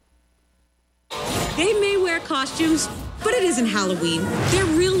They may wear costumes, but it isn't Halloween. They're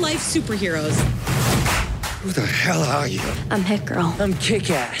real-life superheroes. Who the hell are you? I'm Hit Girl. I'm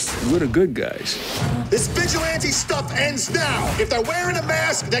Kick-Ass. We're the good guys. This vigilante stuff ends now. If they're wearing a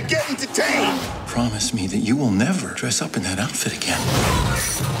mask, they're getting detained. Promise me that you will never dress up in that outfit again.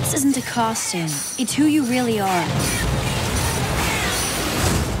 This isn't a costume. It's who you really are.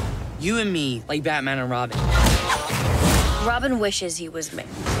 You and me, like Batman and Robin. Robin wishes he was me.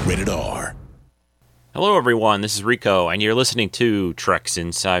 Rated R. Hello, everyone. This is Rico, and you're listening to Treks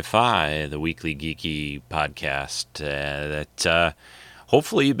in Sci-Fi, the weekly geeky podcast that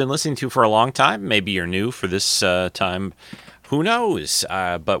hopefully you've been listening to for a long time. Maybe you're new for this time. Who knows?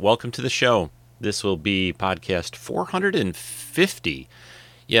 But welcome to the show. This will be podcast 450.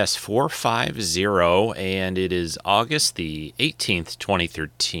 Yes, 450, and it is August the 18th,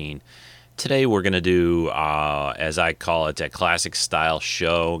 2013. Today we're going to do, as I call it, a classic-style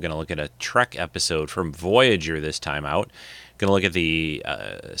show. We're going to look at a Trek episode from Voyager this time out. Going to look at the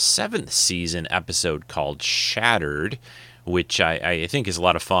 7th season episode called Shattered, which I think is a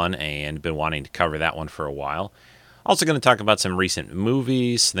lot of fun and been wanting to cover that one for a while. Also going to talk about some recent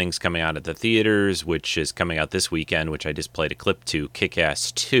movies, things coming out at the theaters, which is coming out this weekend, which I just played a clip to,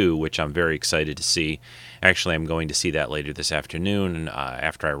 Kick-Ass 2, which I'm very excited to see. Actually, I'm going to see that later this afternoon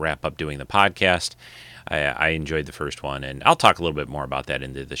after I wrap up doing the podcast. I enjoyed the first one, and I'll talk a little bit more about that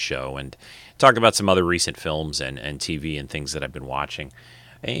into the show and talk about some other recent films and TV and things that I've been watching.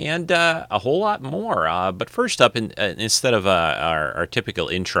 And a whole lot more. But first up, instead of our typical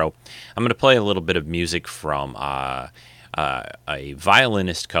intro, I'm going to play a little bit of music from a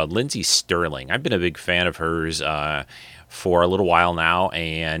violinist called Lindsey Stirling. I've been a big fan of hers for a little while now,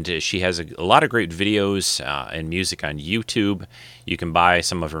 and she has a lot of great videos and music on YouTube. You can buy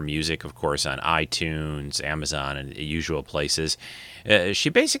some of her music, of course, on iTunes, Amazon, and usual places. She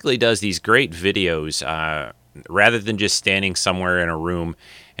basically does these great videos. Rather than just standing somewhere in a room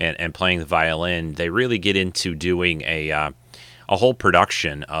and playing the violin, they really get into doing a whole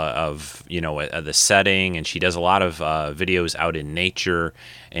production of the setting, and she does a lot of videos out in nature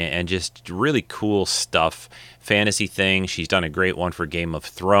and just really cool stuff, fantasy things. She's done a great one for Game of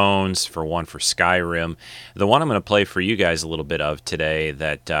Thrones, for one for Skyrim. The one I'm going to play for you guys a little bit of today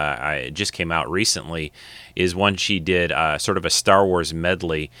that I just came out recently is one she did, sort of a Star Wars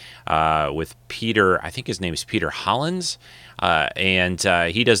medley with Peter, I think his name is Peter Hollins, and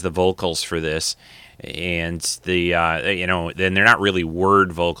he does the vocals for this. And then they're not really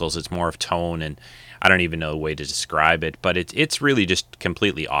word vocals, it's more of tone, and I don't even know a way to describe it, but it's really just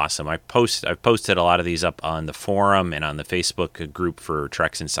completely awesome. I've posted a lot of these up on the forum and on the Facebook group for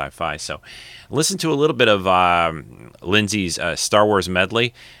Treks in Sci-Fi, so listen to a little bit of Lindsey's Star Wars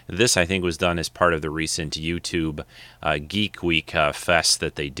medley. This, I think, was done as part of the recent YouTube Geek Week fest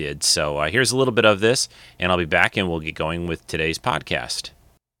that they did. So here's a little bit of this, and I'll be back, and we'll get going with today's podcast.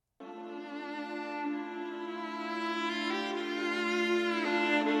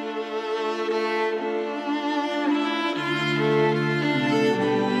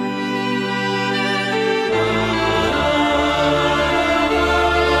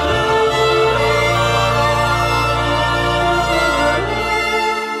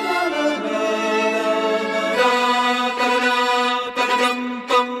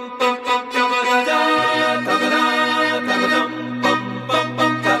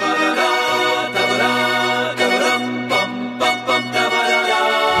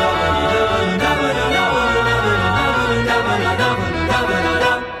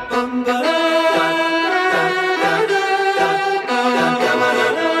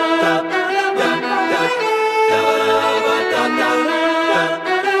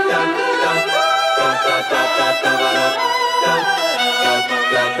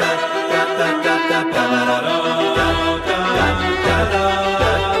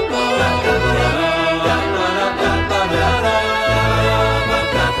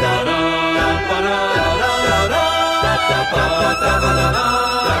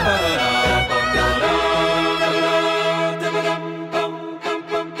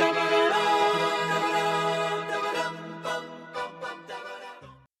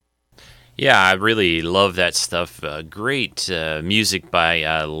 Yeah, I really love that stuff. Great music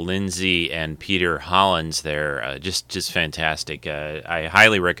by Lindsey and Peter Hollins there. Just fantastic. I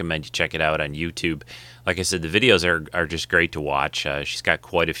highly recommend you check it out on YouTube. Like I said, the videos are just great to watch. She's got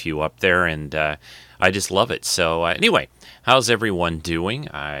quite a few up there, and I just love it. So anyway, how's everyone doing?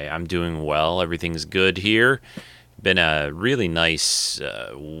 I'm doing well. Everything's good here. Been a really nice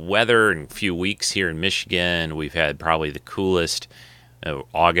weather in a few weeks here in Michigan. We've had probably the coolest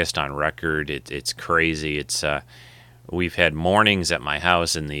August on record. It's crazy. It's We've had mornings at my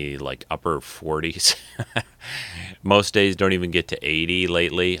house in the like upper 40s. Most days don't even get to 80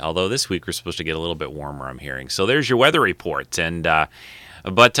 lately, although this week we're supposed to get a little bit warmer, I'm hearing. So there's your weather report.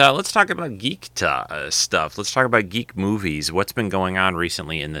 But let's talk about geek stuff. Let's talk about geek movies. What's been going on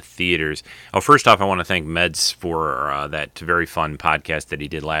recently in the theaters? Oh, first off, I want to thank Meds for that very fun podcast that he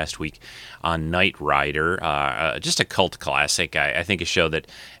did last week on Knight Rider. Just a cult classic. I think a show that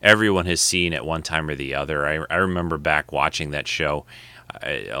everyone has seen at one time or the other. I remember back watching that show,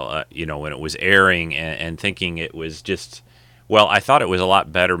 when it was airing and thinking it was just, well, I thought it was a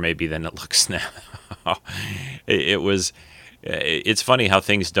lot better maybe than it looks now. It was... It's funny how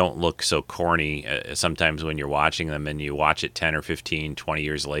things don't look so corny sometimes when you're watching them, and you watch it 10 or 15, 20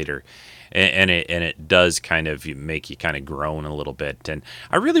 years later, and it does kind of make you kind of groan a little bit. And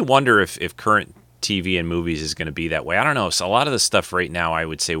I really wonder if current TV and movies is going to be that way. I don't know. So a lot of the stuff right now, I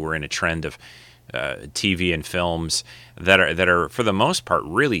would say we're in a trend of TV and films that are for the most part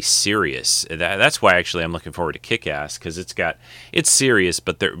really serious. That's why actually I'm looking forward to Kick-Ass, because it's serious,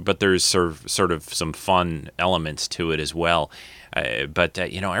 but there's sort of some fun elements to it as well. But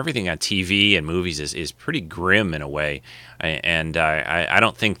everything on TV and movies is pretty grim in a way, and I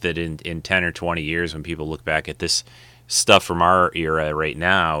don't think that in 10 or 20 years when people look back at this stuff from our era right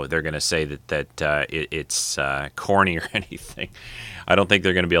now, they're going to say that it's corny or anything. I don't think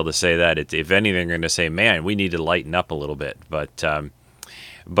they're going to be able to say that. If anything, they're going to say, "Man, we need to lighten up a little bit." But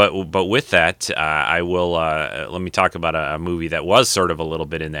with that, I will let me talk about a movie that was sort of a little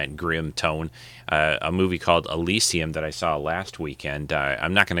bit in that grim tone. A movie called Elysium that I saw last weekend.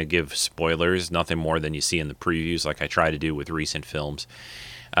 I'm not going to give spoilers, nothing more than you see in the previews, like I try to do with recent films.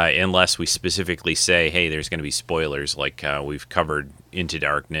 Unless we specifically say, hey, there's going to be spoilers, like we've covered Into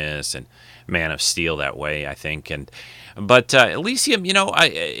Darkness and Man of Steel that way, I think. But Elysium,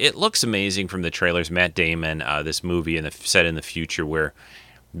 it looks amazing from the trailers. Matt Damon, this movie set in the future where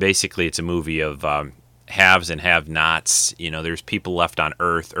basically it's a movie of haves and have-nots. There's people left on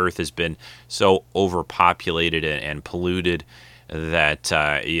Earth. Earth has been so overpopulated and polluted that,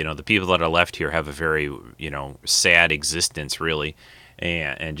 the people that are left here have a very, sad existence, really.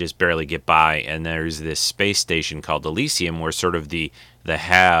 And just barely get by. And there's this space station called Elysium where sort of the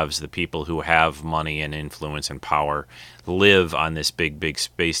haves, the people who have money and influence and power, live on this big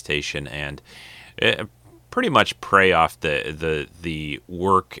space station and pretty much prey off the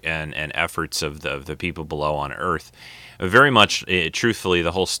work and efforts of the people below on Earth. Very much, truthfully,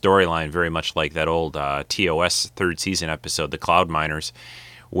 the whole storyline very much like that old TOS third season episode, The Cloud Miners,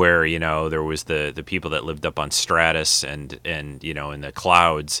 where there was the people that lived up on Stratus and in the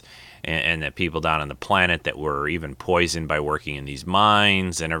clouds, and the people down on the planet that were even poisoned by working in these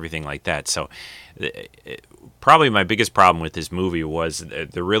mines and everything like that. So probably my biggest problem with this movie was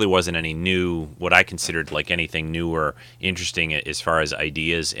there really wasn't any new, what I considered like anything new or interesting as far as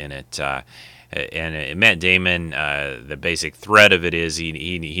ideas in it. And Matt Damon, the basic thread of it is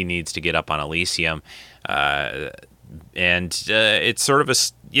he needs to get up on Elysium. And it's sort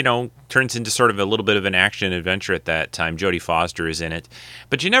of turns into sort of a little bit of an action adventure at that time. Jodie Foster is in it.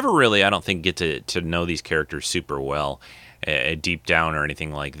 But you never really, I don't think, get to know these characters super well deep down or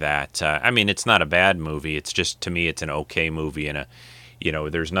anything like that. It's not a bad movie. It's just, to me, it's an okay movie. And,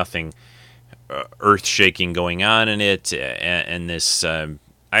 there's nothing earth-shaking going on in it. And this...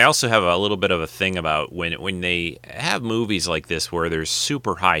 I also have a little bit of a thing about when they have movies like this where there's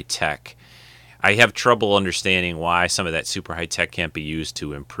super high tech. I have trouble understanding why some of that super high tech can't be used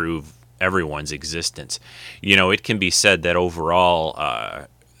to improve everyone's existence. It can be said that overall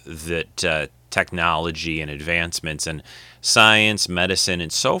that technology and advancements and science, medicine,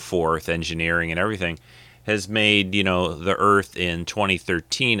 and so forth, engineering and everything, has made the Earth in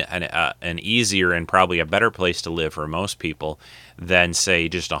 2013 an easier and probably a better place to live for most people than, say,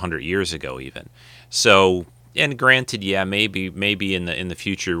 just 100 years ago even. So. And granted, yeah, maybe in the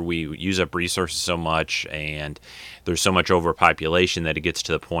future we use up resources so much and there's so much overpopulation that it gets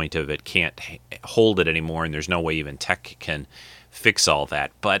to the point of it can't hold it anymore, and there's no way even tech can fix all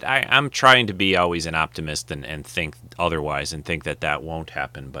that. But I'm trying to be always an optimist and think otherwise and think that won't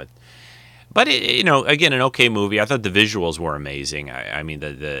happen. But again, an okay movie. I thought the visuals were amazing.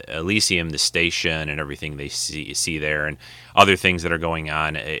 The Elysium, the station, and everything they see there, and other things that are going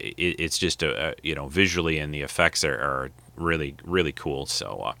on. It's just visually, and the effects are really, really cool.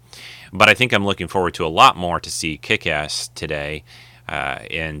 So, but I think I'm looking forward to a lot more to see Kick-Ass today,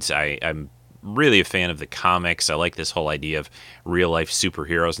 and I'm really a fan of the comics. I like this whole idea of real life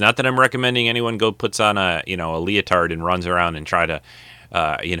superheroes. Not that I'm recommending anyone go puts on a leotard and runs around and try to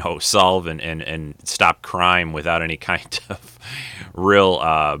solve and stop crime without any kind of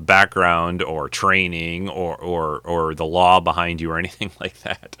real background or training or the law behind you or anything like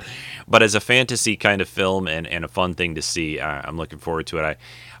that. But as a fantasy kind of film and a fun thing to see, I'm looking forward to it.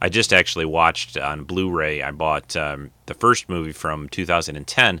 I just actually watched on Blu-ray. I bought the first movie from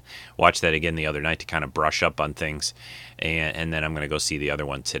 2010. Watched that again the other night to kind of brush up on things, and then I'm going to go see the other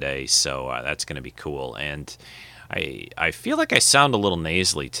one today. So that's going to be cool. And I feel like I sound a little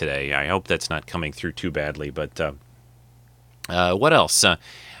nasally today. I hope that's not coming through too badly. But what else?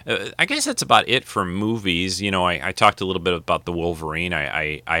 I guess that's about it for movies. I talked a little bit about the Wolverine.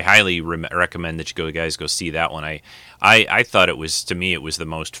 I highly recommend that you guys go see that one. I thought it was the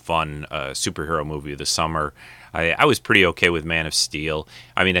most fun superhero movie of the summer. I was pretty okay with Man of Steel.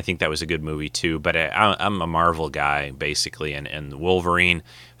 I mean, I think that was a good movie too. But I'm a Marvel guy basically, and the Wolverine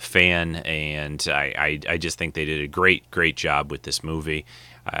fan, and I just think they did a great job with this movie.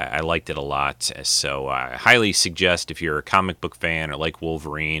 I liked it a lot, so I highly suggest if you're a comic book fan or like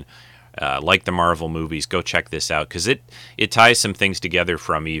Wolverine, like the Marvel movies, go check this out because it ties some things together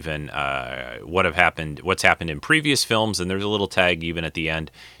from even what's happened in previous films, and there's a little tag even at the end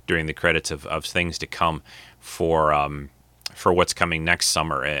during the credits of things to come for what's coming next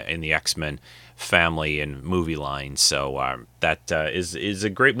summer in the X-Men family and movie line. So that is a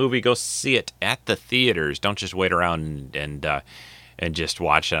great movie. Go see it at the theaters. Don't just wait around and just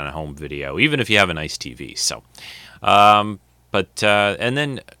watch it on a home video, even if you have a nice TV. So, and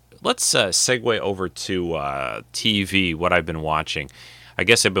then let's segue over to TV, what I've been watching. I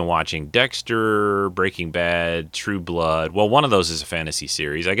guess I've been watching Dexter, Breaking Bad, True Blood. Well, one of those is a fantasy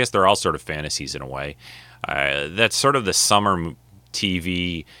series. I guess they're all sort of fantasies in a way. That's sort of the summer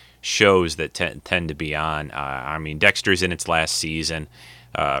TV shows that tend to be on. I mean, Dexter's in its last season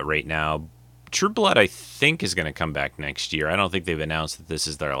right now. True Blood, I think, is going to come back next year. I don't think they've announced that this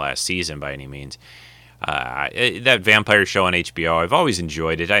is their last season by any means. That vampire show on HBO, I've always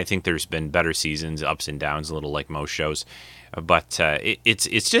enjoyed it. I think there's been better seasons, ups and downs, a little like most shows. But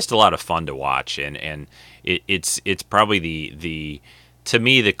it's just a lot of fun to watch, and it's probably the to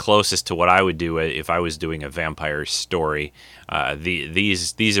me the closest to what I would do if I was doing a vampire story.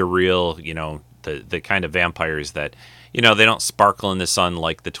 These are real, the kind of vampires that. They don't sparkle in the sun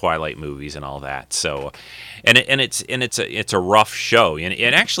like the Twilight movies and all that. So, it's a rough show,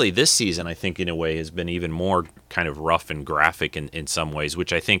 and actually this season I think in a way has been even more kind of rough and graphic in some ways.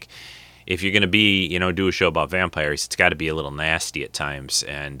 Which I think if you're going to be do a show about vampires, it's got to be a little nasty at times,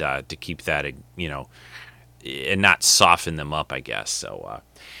 and to keep that and not soften them up, I guess. So,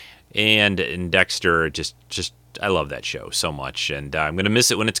 and Dexter just. I love that show so much, and I'm going to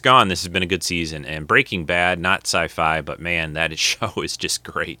miss it when it's gone. This has been a good season. And Breaking Bad, not sci-fi, but man, that show is just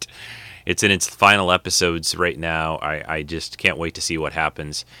great. It's in its final episodes right now. I just can't wait to see what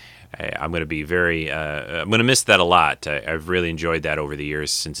happens. I'm going to be I'm going to miss that a lot. I've really enjoyed that over the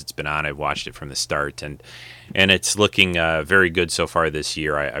years since it's been on. I've watched it from the start, and it's looking very good so far this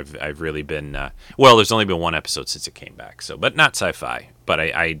year. I've really been there's only been one episode since it came back, but not sci-fi. But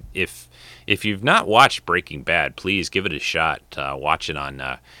if you've not watched Breaking Bad, please give it a shot. Watch it on.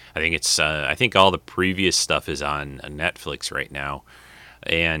 I think all the previous stuff is on Netflix right now,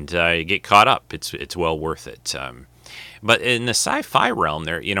 and get caught up. It's well worth it. But in the sci-fi realm,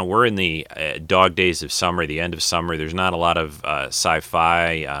 we're in the dog days of summer, the end of summer. There's not a lot of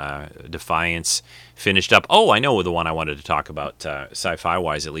sci-fi. Defiance finished up. Oh, I know the one I wanted to talk about, sci-fi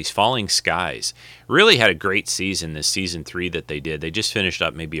wise at least. Falling Skies really had a great season. This season 3 that they did. They just finished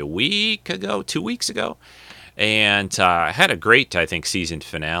up maybe 2 weeks ago, and had a great, I think, season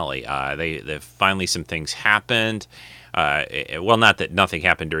finale. They finally some things happened. Not that nothing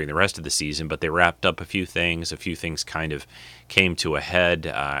happened during the rest of the season, but they wrapped up a few things. A few things kind of came to a head.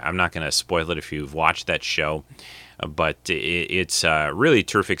 I'm not going to spoil it if you've watched that show, but it's a really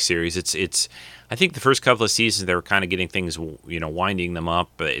terrific series. It's I think the first couple of seasons they were kind of getting things, winding them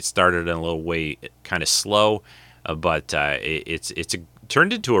up. It started in a little way kind of slow, but it's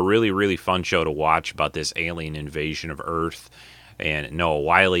turned into a really, really fun show to watch about this alien invasion of Earth. And Noah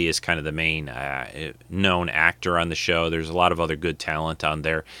Wyle is kind of the main known actor on the show. There's a lot of other good talent on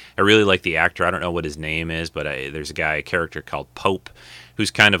there. I really like the actor. I don't know what his name is, but there's a character called Pope,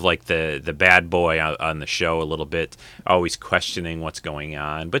 who's kind of like the bad boy on the show a little bit, always questioning what's going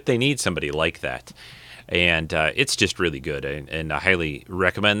on. But they need somebody like that. And it's just really good, and I highly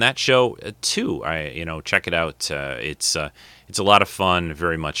recommend that show too. Check it out. It's a lot of fun.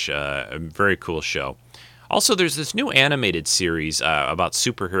 Very much a very cool show. Also, there's this new animated series about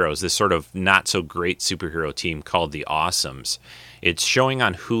superheroes, this sort of not-so-great superhero team called The Awesomes. It's showing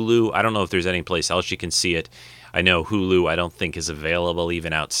on Hulu. I don't know if there's any place else you can see it. I know Hulu, I don't think is available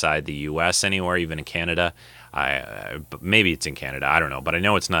even outside the U.S. anywhere, even in Canada. Maybe it's in Canada, I don't know, but I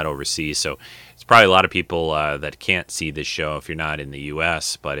know it's not overseas, so it's probably a lot of people that can't see this show if you're not in the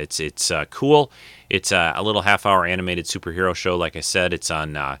U.S., but it's cool. It's a little half-hour animated superhero show. Like I said, it's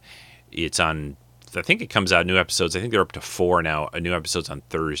on, I think it comes out new episodes. I think they're up to 4 now, new episodes on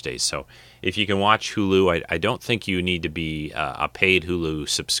Thursdays. So if you can watch Hulu, I don't think you need to be a paid Hulu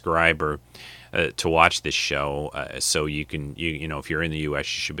subscriber to watch this show. So you can, if you're in the U.S.,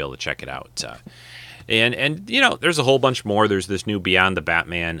 you should be able to check it out. And there's a whole bunch more. There's this new Beyond the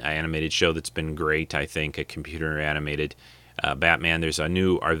Batman animated show that's been great, I think, a computer animated Batman. There's a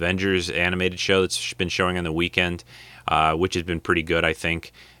new Avengers animated show that's been showing on the weekend, which has been pretty good, I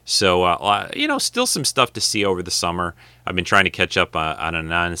think. So, still some stuff to see over the summer. I've been trying to catch up on a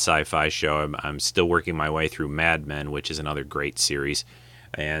non-sci-fi show. I'm still working my way through Mad Men, which is another great series,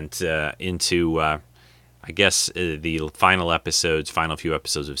 and into... I guess the final few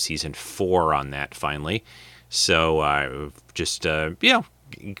episodes of season 4 on that finally. So just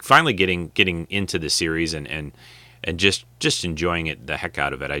finally getting into the series and just enjoying it, the heck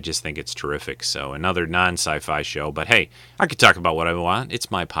out of it. I just think it's terrific. So another non-sci-fi show, but hey, I could talk about what I want. It's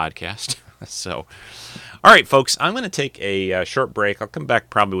my podcast. So, all right, folks, I'm going to take a short break. I'll come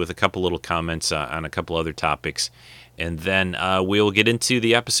back probably with a couple little comments on a couple other topics, and then we'll get into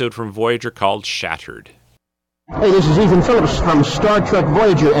the episode from Voyager called Shattered. Hey, this is Ethan Phillips from Star Trek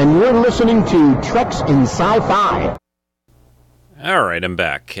Voyager, and you're listening to Treks in Sci-Fi. All right, I'm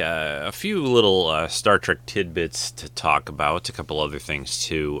back. A few little Star Trek tidbits to talk about, a couple other things,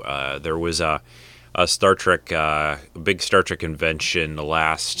 too. There was a Star Trek, big Star Trek convention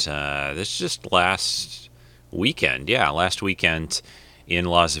last weekend. Yeah, last weekend in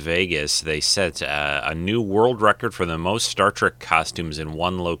Las Vegas. They set a new world record for the most Star Trek costumes in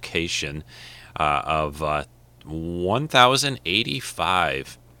one location of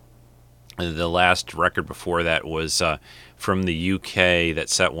 1,085. The last record before that was from the UK that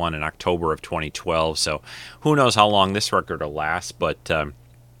set one in October of 2012. So who knows how long this record will last, but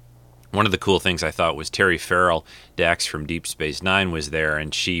one of the cool things I thought was Terry Farrell, Dax from Deep Space Nine, was there,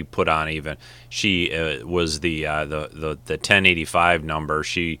 and she put on was the 1085 number.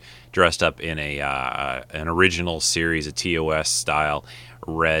 She dressed up in an original series, a TOS style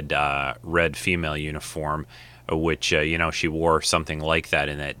red female uniform, which she wore something like that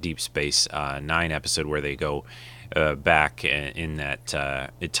in that Deep Space Nine episode where they go back in that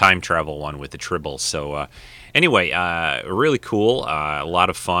time travel one with the Tribbles. So anyway, really cool, a lot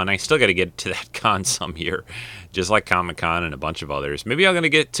of fun. I still got to get to that con some year, just like Comic-Con and a bunch of others. Maybe I'm going to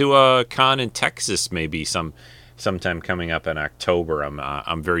get to a con in Texas maybe sometime coming up in October.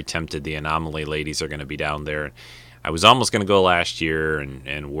 I'm very tempted. The Anomaly ladies are going to be down there. I was almost going to go last year,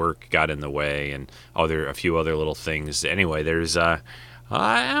 and work got in the way, and a few other little things. Anyway, there's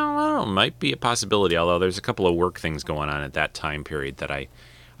I don't know, might be a possibility, although there's a couple of work things going on at that time period that I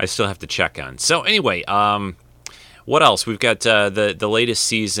still have to check on. So anyway, what else? We've got the latest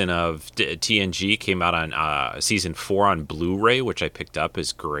season of TNG came out on season 4 on Blu-ray, which I picked up,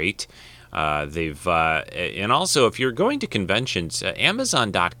 is great. And also, if you're going to conventions,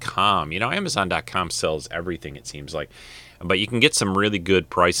 Amazon.com, Amazon.com sells everything, it seems like, but you can get some really good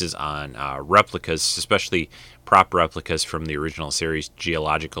prices on replicas, especially prop replicas from the original series,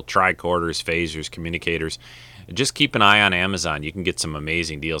 geological tricorders, phasers, communicators. Just keep an eye on Amazon. You can get some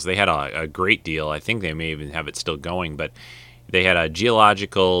amazing deals. They had a great deal. I think they may even have it still going, but they had a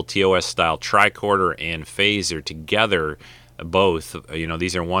geological TOS style tricorder and phaser together. Both,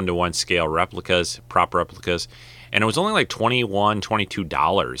 these are 1-to-1 scale replicas, prop replicas, and it was only like $21,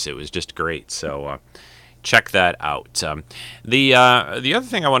 $22. It was just great. So check that out. The other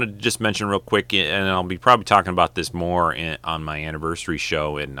thing I wanted to just mention real quick, and I'll be probably talking about this more on my anniversary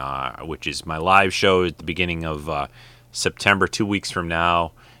show, which is my live show at the beginning of September, 2 weeks from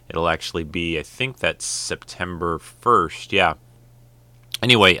now. It'll actually be, I think that's September 1st. Yeah.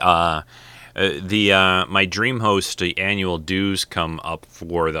 Anyway, my DreamHost annual dues come up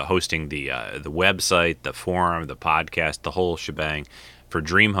for the hosting the website, the forum, the podcast, the whole shebang for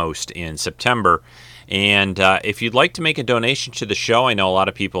DreamHost in September. And if you'd like to make a donation to the show, I know a lot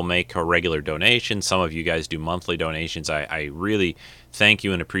of people make a regular donation. Some of you guys do monthly donations. I really thank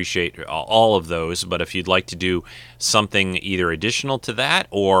you and appreciate all of those. But if you'd like to do something either additional to that,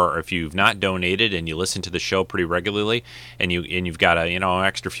 or if you've not donated and you listen to the show pretty regularly, and you've got an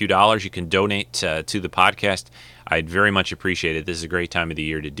extra few dollars you can donate to the podcast, I'd very much appreciate it. This is a great time of the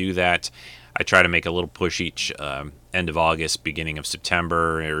year to do that. I try to make a little push each end of August, beginning of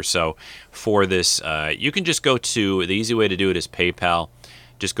September or so for this. You can just go to, the easy way to do it is PayPal.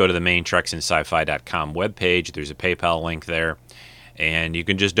 just go to the main treksinsci-fi.com webpage. There's a PayPal link there. And you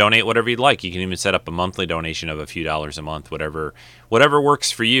can just donate whatever you'd like. You can even set up a monthly donation of a few dollars a month, whatever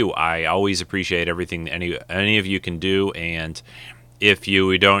works for you. I always appreciate everything any of you can do. And if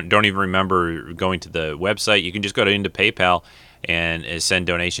you don't even remember going to the website, you can just go into PayPal and send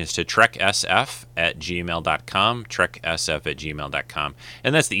donations to treksf@gmail.com, treksf@gmail.com.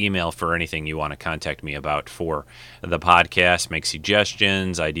 And that's the email for anything you want to contact me about for the podcast, make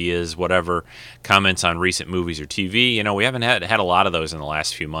suggestions, ideas, whatever, comments on recent movies or TV. You know, we haven't had a lot of those in the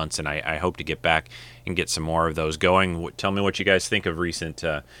last few months, and I hope to get back and get some more of those going. Tell me what you guys think of recent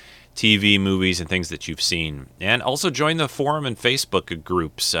TV, movies, and things that you've seen. And also join the forum and Facebook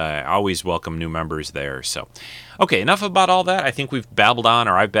groups. I always welcome new members there. So, okay, enough about all that. I think we've babbled on,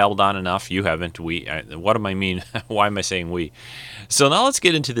 or I've babbled on enough. You haven't. What am I mean? Why am I saying we? So now let's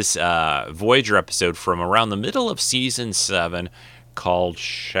get into this Voyager episode from around the middle of Season 7 called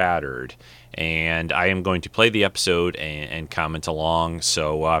Shattered. And I am going to play the episode and comment along.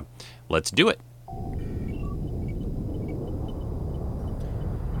 So let's do it.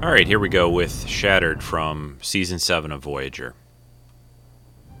 All right, here we go with Shattered from Season 7 of Voyager.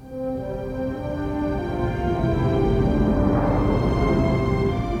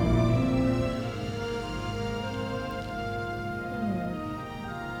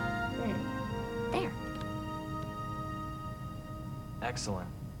 There. Excellent.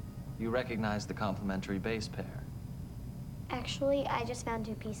 You recognize the complementary base pair. Actually, I just found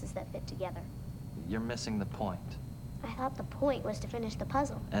two pieces that fit together. You're missing the point. I thought the point was to finish the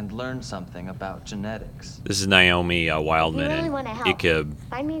puzzle. And learn something about genetics. This is Naomi Wildman and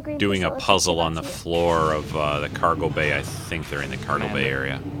Ikeb doing a puzzle on the floor of the cargo bay. I think they're in the cargo bay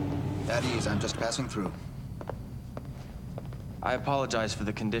area. At ease, I'm just passing through. I apologize for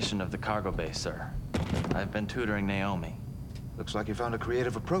the condition of the cargo bay, sir. I've been tutoring Naomi. Looks like you found a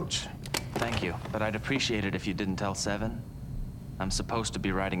creative approach. Thank you, but I'd appreciate it if you didn't tell Seven. I'm supposed to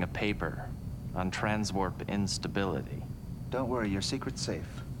be writing a paper on transwarp instability. Don't worry, your secret's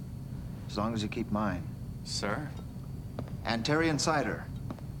safe. As long as you keep mine. Sir? Antarian cider.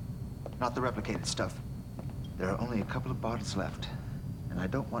 Not the replicated stuff. There are only a couple of bottles left, and I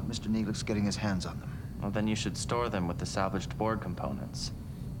don't want Mr. Neelix getting his hands on them. Well, then you should store them with the salvaged Borg components.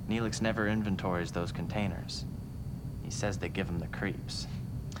 Neelix never inventories those containers. He says they give him the creeps.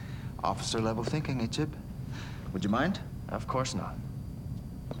 Officer-level thinking, Ikeb. Would you mind? Of course not.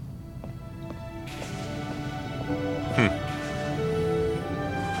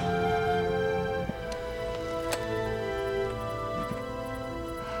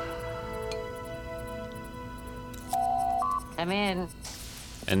 I'm in.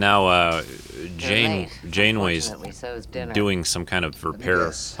 And now Janeway's doing some kind of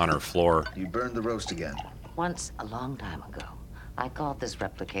repair on her floor. You burned the roast again. Once, a long time ago, I called this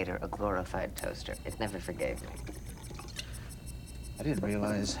replicator a glorified toaster. It never forgave me. I didn't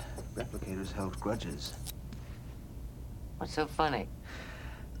realize replicators held grudges. What's so funny?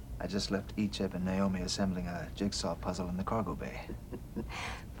 I just left Ikeb and Naomi assembling a jigsaw puzzle in the cargo bay.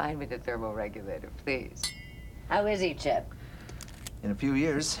 Find me the thermoregulator, please. How is Ikeb? In a few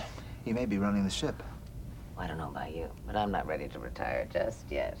years, he may be running the ship. Well, I don't know about you, but I'm not ready to retire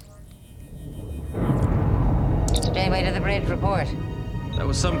just yet. Janeway to the bridge, report. That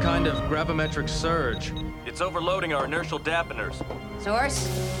was some kind of gravimetric surge. It's overloading our inertial dampeners. Source?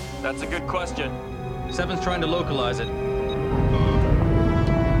 That's a good question. Seven's trying to localize it.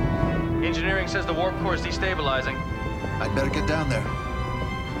 Engineering says the warp core is destabilizing. I'd better get down there.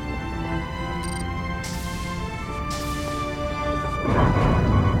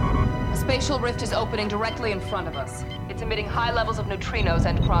 A spatial rift is opening directly in front of us. It's emitting high levels of neutrinos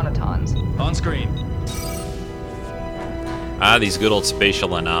and chronotons. On screen. Ah, these good old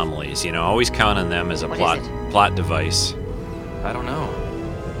spatial anomalies. You know, always count on them as a plot device. I don't know.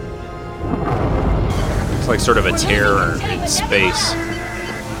 It's like sort of a tear in space.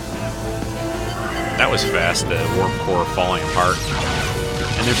 That was fast, the warp core falling apart.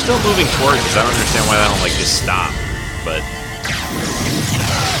 And they're still moving towards us. I don't understand why they don't, like, just stop. But...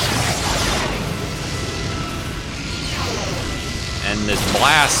 And this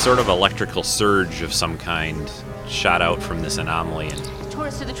blast, sort of electrical surge of some kind, shot out from this anomaly. And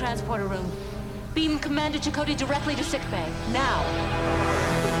Tourists to the transporter room. Beam Commander Chakotay directly to sickbay. Now.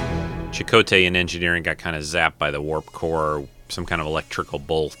 Chakotay in engineering got kind of zapped by the warp core, some kind of electrical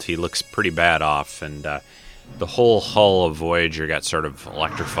bolt. He looks pretty bad off, and the whole hull of Voyager got sort of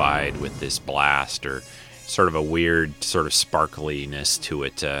electrified with this blast, or sort of a weird sort of sparkliness to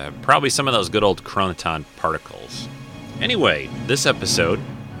it. Probably some of those good old chronoton particles. Anyway, this episode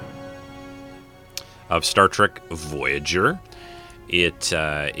of Star Trek Voyager It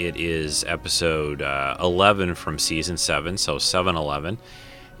is episode 11 from season 7, so 7-11.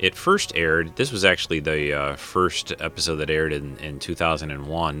 It first aired, this was actually the first episode that aired in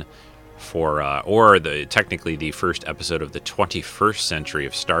 2001 technically the first episode of the 21st century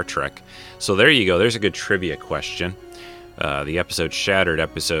of Star Trek. So there you go, there's a good trivia question. The episode Shattered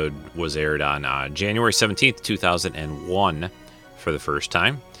episode was aired on January 17th, 2001 for the first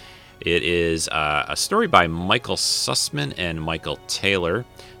time. It is a story by Michael Sussman and Michael Taylor,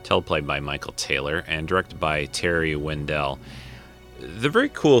 teleplayed by Michael Taylor, and directed by Terry Wendell. The very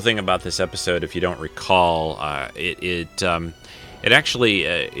cool thing about this episode, if you don't recall, it actually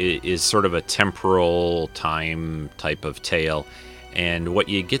is sort of a temporal time type of tale. And what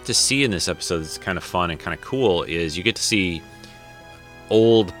you get to see in this episode that's kind of fun and kind of cool is you get to see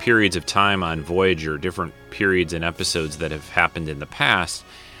old periods of time on Voyager, different periods and episodes that have happened in the past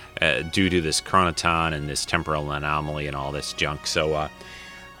due to this chronoton and this temporal anomaly and all this junk. So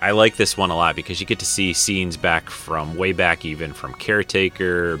I like this one a lot because you get to see scenes back from way back, even from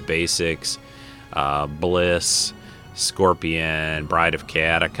Caretaker, Basics, Bliss, Scorpion, Bride of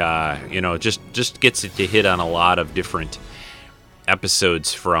Katika. You know, just gets it to hit on a lot of different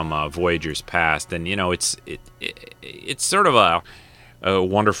episodes from Voyager's past, and you know, it's sort of a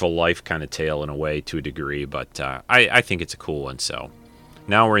wonderful life kind of tale in a way, to a degree. But I think it's a cool one. So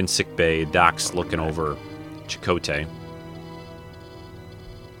now we're in sickbay. Doc's looking over Chakotay.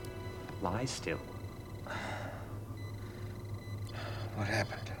 Lie still. What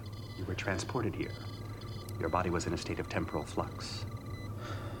happened? You were transported here. Your body was in a state of temporal flux.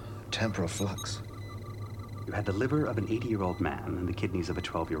 Temporal flux? You had the liver of an 80-year-old man and the kidneys of a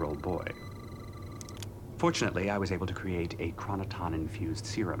 12-year-old boy. Fortunately, I was able to create a chronoton-infused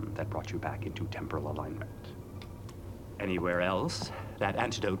serum that brought you back into temporal alignment. Anywhere else, that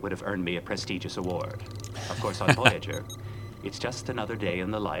antidote would have earned me a prestigious award. Of course, on Voyager, it's just another day in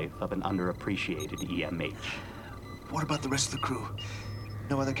the life of an underappreciated EMH. What about the rest of the crew?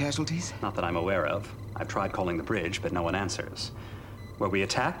 No other casualties? Not that I'm aware of. I've tried calling the bridge, but no one answers. Were we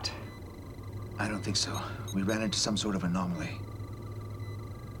attacked? I don't think so. We ran into some sort of anomaly.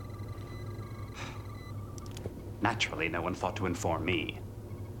 Naturally, no one thought to inform me.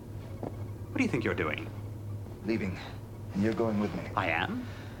 What do you think you're doing? Leaving. And you're going with me. I am?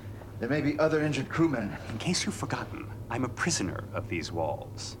 There may be other injured crewmen. In case you've forgotten, I'm a prisoner of these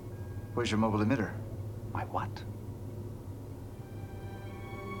walls. Where's your mobile emitter? My what?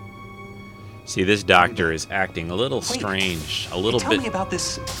 See, this doctor is acting a little strange, a little Tell bit. me about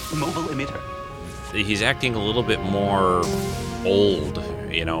this mobile emitter. He's acting a little bit more old,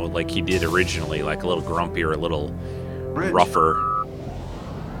 you know, like he did originally, like a little grumpier, a little rougher.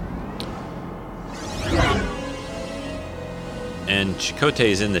 And Chakotay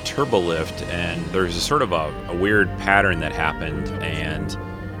is in the turbo lift, and there's a sort of a weird pattern that happened,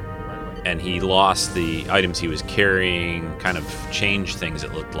 and he lost the items he was carrying, kind of changed things,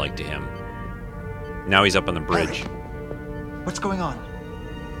 it looked like to him. Now he's up on the bridge. What's going on?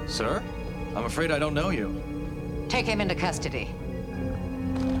 Sir? I'm afraid I don't know you. Take him into custody.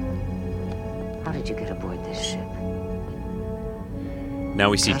 How did you get aboard this ship? Now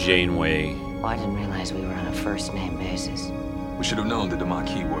we see Janeway. Oh, I didn't realize we were on a first-name basis. We should have known that the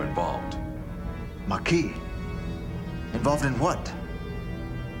Maquis were involved. Maquis? Involved in what?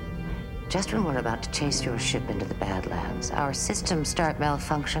 Just when we're about to chase your ship into the Badlands, our systems start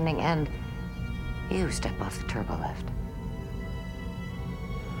malfunctioning and you step off the turbo lift.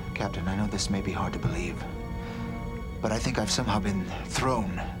 Captain, I know this may be hard to believe, but I think I've somehow been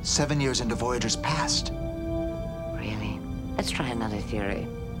thrown 7 years into Voyager's past. Really? Let's try another theory.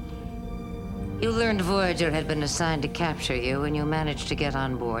 You learned Voyager had been assigned to capture you, and you managed to get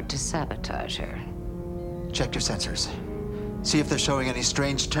on board to sabotage her. Check your sensors. See if they're showing any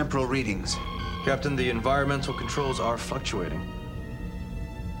strange temporal readings. Captain, the environmental controls are fluctuating.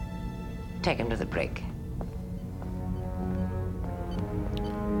 Take him to the brig.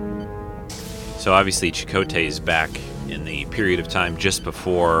 So obviously Chakotay is back in the period of time just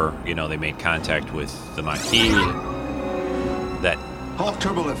before, you know, they made contact with the Maquis. That Halt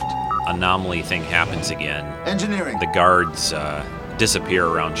turbo lift. Anomaly thing happens again. Engineering. The guards disappear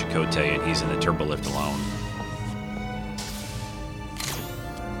around Chakotay, and he's in the turbo lift alone.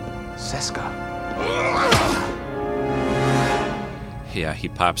 Seska. Yeah, he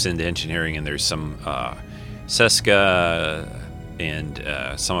pops into engineering, and there's some Seska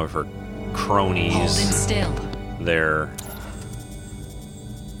and some of her cronies. Hold him still. There.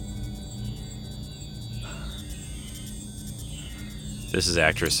 This is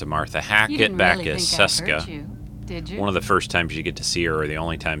actress Martha Hackett back as Seska. Did you? One of the first times you get to see her, or the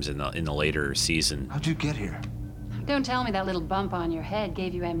only times in the later season. How'd you get here? Don't tell me that little bump on your head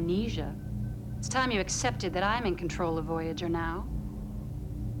gave you amnesia. It's time you accepted that I'm in control of Voyager now.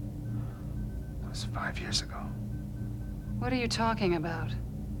 That was 5 years ago. What are you talking about?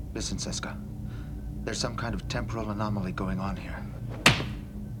 Listen, Seska. There's some kind of temporal anomaly going on here.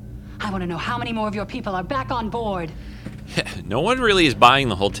 I want to know how many more of your people are back on board. No one really is buying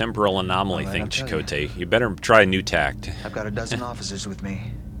the whole temporal anomaly thing, Chakotay. You better try a new tact. I've got a dozen officers with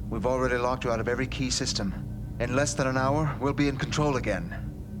me. We've already locked you out of every key system. In less than an hour, we'll be in control again.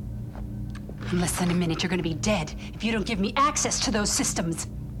 In less than a minute, you're going to be dead if you don't give me access to those systems.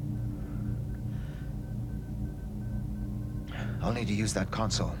 I'll need to use that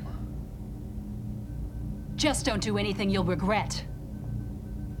console. Just don't do anything you'll regret.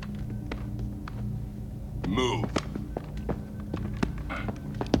 Move.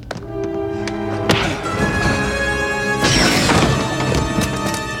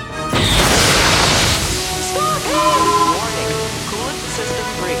 Warning. Coolant system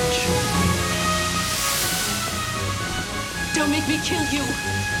breach. Don't make me kill you.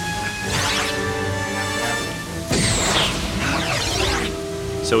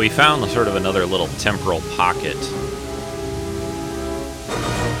 So we found sort of another little temporal pocket.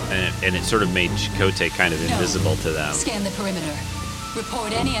 And it sort of made Chakotay kind of invisible to them. Scan the perimeter.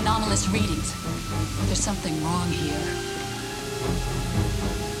 Report any anomalous readings. There's something wrong here.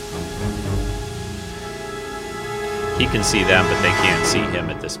 He can see them, but they can't see him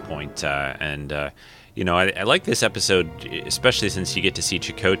at this point. You know, I like this episode, especially since you get to see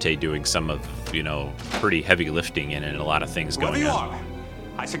Chakotay doing some of, you know, pretty heavy lifting in it and a lot of things Whoever going you on. are,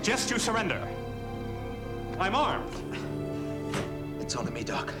 I suggest you surrender. I'm armed. It's only me,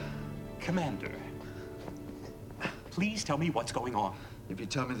 Doc. Commander, please tell me what's going on. If you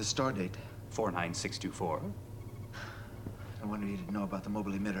tell me the star date. 49624. I wanted you to know about the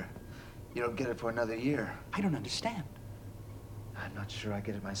mobile emitter. You don't get it for another year. I don't understand. I'm not sure I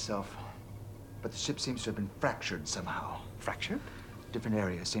get it myself. But the ship seems to have been fractured somehow. Fractured? Different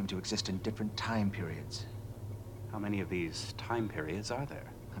areas seem to exist in different time periods. How many of these time periods are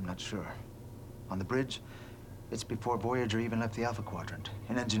there? I'm not sure. On the bridge, it's before Voyager even left the Alpha Quadrant.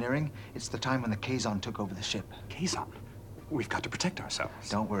 In engineering, it's the time when the Kazon took over the ship. Kazon? We've got to protect ourselves.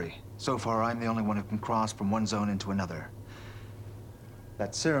 Don't worry. So far, I'm the only one who can cross from one zone into another.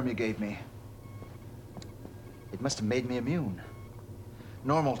 That serum you gave me, it must have made me immune.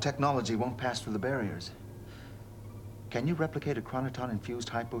 Normal technology won't pass through the barriers. Can you replicate a chronoton-infused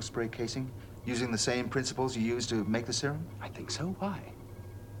hypospray casing using the same principles you used to make the serum? I think so. Why?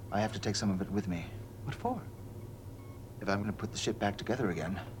 I have to take some of it with me. What for? If I'm going to put the ship back together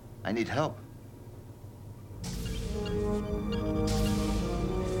again, I need help.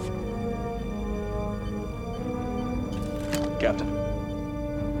 Captain.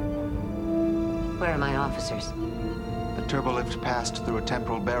 Where are my officers? The turbolift passed through a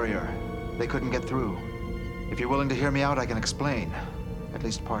temporal barrier. They couldn't get through. If you're willing to hear me out, I can explain. At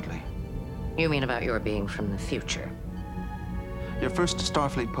least partly. You mean about your being from the future? Your first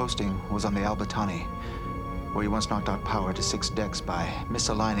Starfleet posting was on the Albatani, where you once knocked out power to 6 decks by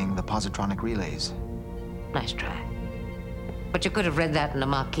misaligning the positronic relays. Nice try. But you could have read that in a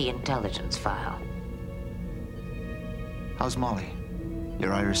Maquis intelligence file. How's Molly?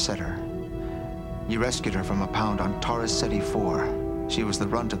 Your Irish setter. You rescued her from a pound on Taurus Ceti 4. She was the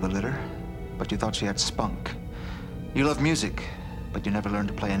runt of the litter, but you thought she had spunk. You love music, but you never learned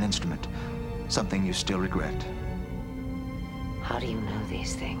to play an instrument. Something you still regret. How do you know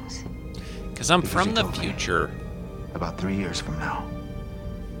these things? Because I'm from the future. About 3 years from now.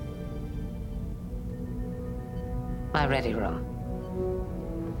 My ready room.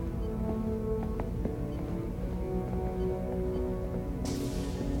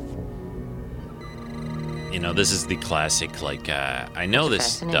 You know, this is the classic, like, I know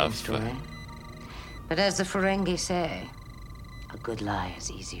this stuff. Story. But as the Ferengi say, a good lie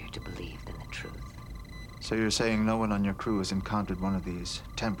is easier to believe than the truth. So you're saying no one on your crew has encountered one of these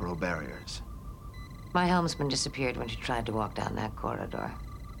temporal barriers? My helmsman disappeared when she tried to walk down that corridor.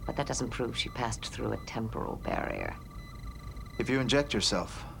 But that doesn't prove she passed through a temporal barrier. If you inject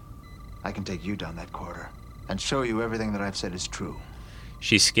yourself, I can take you down that corridor and show you everything that I've said is true.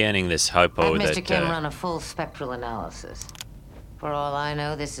 She's scanning this hypo Have that... Mr. Kim run a full spectral analysis. For all I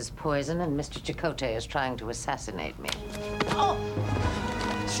know, this is poison, and Mr. Chakotay is trying to assassinate me. Oh!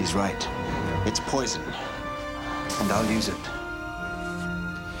 She's right. It's poison. And I'll use it.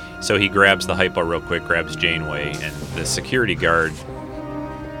 So he grabs the hypo real quick, grabs Janeway, and the security guard...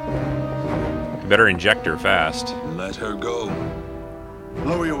 Better inject her fast. Let her go.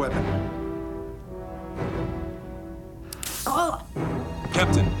 Lower your weapon.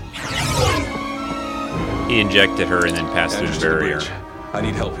 Captain. He injected her and then passed through the barrier. I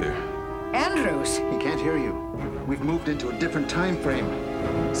need help here. Andrews! He can't hear you. We've moved into a different time frame.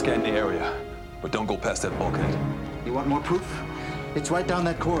 Scan the area, but don't go past that bulkhead. You want more proof? It's right down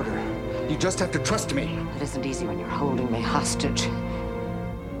that corridor. You just have to trust me. It isn't easy when you're holding me hostage.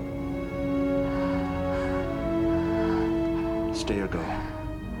 Stay or go.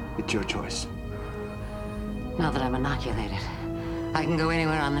 It's your choice. Now that I'm inoculated, I can go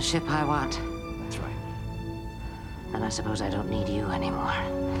anywhere on the ship I want. That's right. And I suppose I don't need you anymore.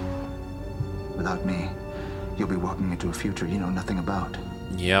 Without me, you'll be walking into a future you know nothing about.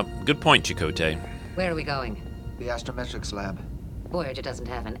 Yep, good point, Chakotay. Where are we going? The Astrometrics lab. Voyager doesn't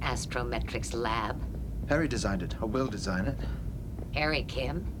have an Astrometrics lab. Harry designed it, or will design it. Harry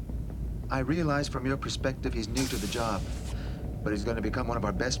Kim? I realize from your perspective he's new to the job, but he's going to become one of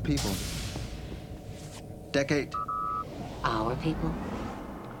our best people. Deck 8. Our people?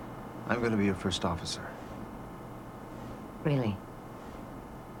 I'm going to be your first officer. Really?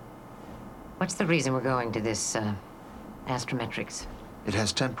 What's the reason we're going to this, Astrometrics? It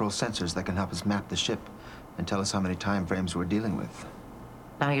has temporal sensors that can help us map the ship and tell us how many time frames we're dealing with.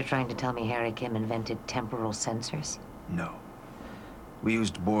 Now you're trying to tell me Harry Kim invented temporal sensors? No. We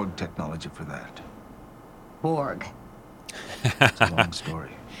used Borg technology for that. Borg? It's a long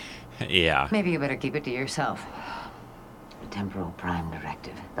story. Yeah. Maybe you better keep it to yourself. Temporal Prime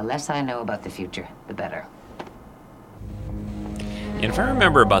Directive. The less I know about the future, the better. And if I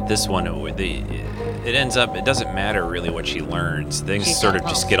remember about this one, it ends up, it doesn't matter really what she learns. Things sort of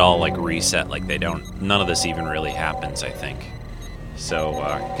just get all like reset, like none of this even really happens, I think. So,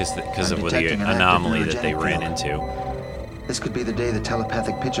 because of the anomaly that they ran into. This could be the day the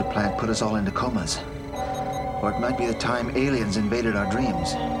telepathic picture plant put us all into comas. Or it might be the time aliens invaded our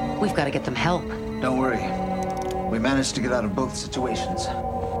dreams. We've got to get them help. Don't worry. We managed to get out of both situations.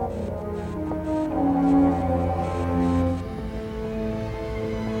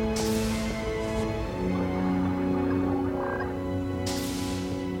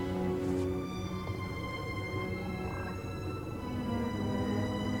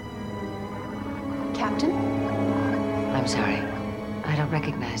 Captain? I'm sorry. I don't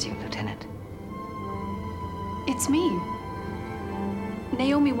recognize you, Lieutenant. It's me.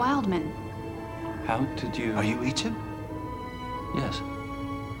 Naomi Wildman. How did you... Are you Ichib? Yes.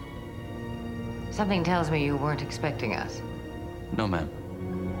 Something tells me you weren't expecting us. No, ma'am.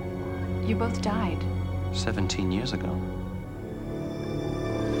 You both died. 17 years ago.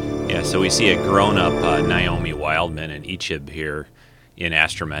 Yeah, so we see a grown-up Naomi Wildman and Ichib here in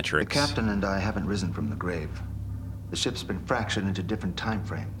Astrometrics. The captain and I haven't risen from the grave. The ship's been fractured into different time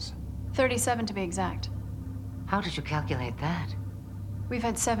frames. 37 to be exact. How did you calculate that? We've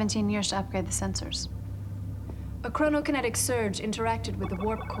had 17 years to upgrade the sensors. A chronokinetic surge interacted with the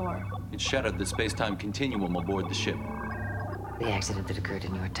warp core. It shattered the space-time continuum aboard the ship. The accident that occurred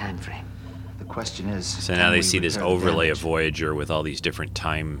in your time frame. The question is... So now they see this overlay of Voyager with all these different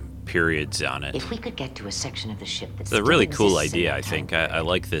time periods on it. If we could get to a section of the ship that's it's a really cool idea, I think. I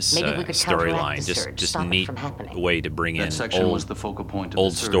like this storyline. Just a neat way to bring in was the focal point of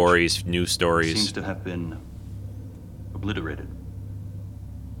old the surge. stories, new stories. Seems to have been obliterated.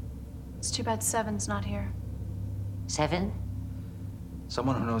 It's too bad Seven's not here. Seven?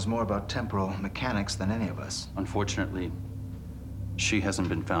 Someone who knows more about temporal mechanics than any of us. Unfortunately, she hasn't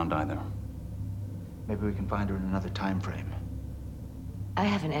been found either. Maybe we can find her in another time frame. I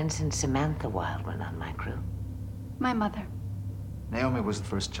have an Ensign Samantha Wildman on my crew. My mother. Naomi was the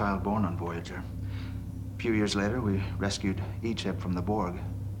first child born on Voyager. A few years later, we rescued Ichib from the Borg.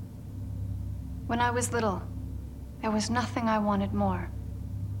 When I was little, there was nothing I wanted more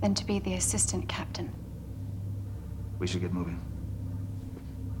than to be the assistant captain. We should get moving.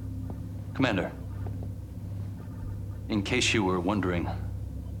 Commander, in case you were wondering,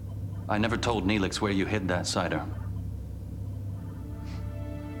 I never told Neelix where you hid that cider.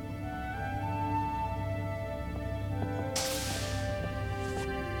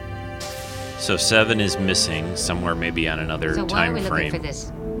 So Seven is missing somewhere, maybe on another So why are time we frame. looking for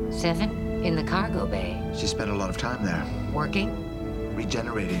this? Seven? In the cargo bay? She spent a lot of time there. Working?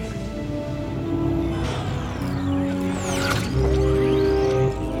 Regenerating.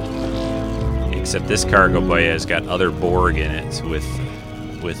 Except this cargo bay has got other Borg in it with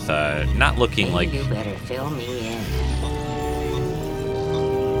not looking like... You better fill me in.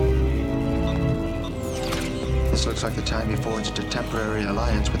 This looks like the time you forged a temporary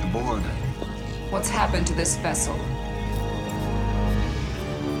alliance with the Borg. What's happened to this vessel?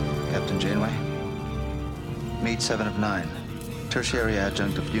 Captain Janeway? Meet 7 of 9. Tertiary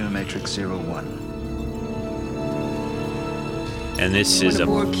adjunct of Unimatrix 01. And this is a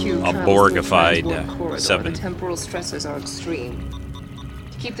Borgified Borgified 7. The temporal stresses are extreme.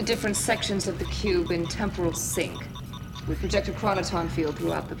 To keep the different sections of the cube in temporal sync, we project a chronoton field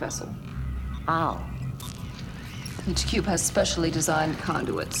throughout the vessel. How? Each cube has specially designed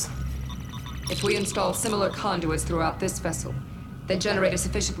conduits. If we install similar conduits throughout this vessel, they generate a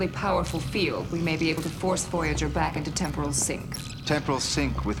sufficiently powerful field, we may be able to force Voyager back into temporal sync. Temporal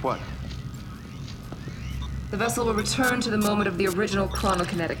sync with what? The vessel will return to the moment of the original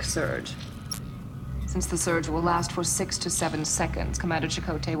chronokinetic surge. Since the surge will last for 6 to 7 seconds, Commander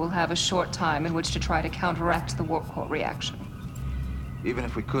Chakotay will have a short time in which to try to counteract the warp core reaction. Even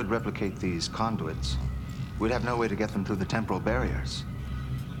if we could replicate these conduits, we'd have no way to get them through the temporal barriers.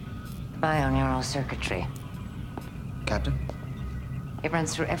 Bioneural circuitry. Captain? It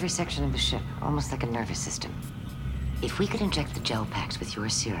runs through every section of the ship, almost like a nervous system. If we could inject the gel packs with your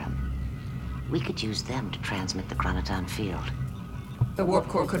serum, we could use them to transmit the chronoton field. The warp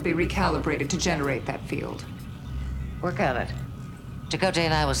core could be recalibrated to generate that field. Work on it. Chakotay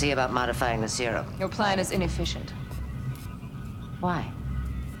and I will see about modifying the serum. Your plan is inefficient. Why?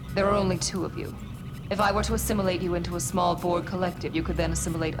 There are only 2 of you. If I were to assimilate you into a small Borg collective, you could then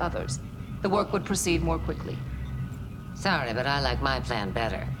assimilate others. The work would proceed more quickly. Sorry, but I like my plan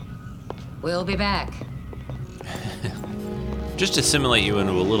better. We'll be back. Just assimilate you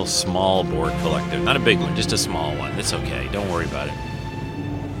into a little small Borg collective. Not a big one, just a small one. It's okay. Don't worry about it.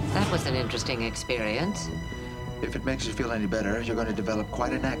 That was an interesting experience. If it makes you feel any better, you're going to develop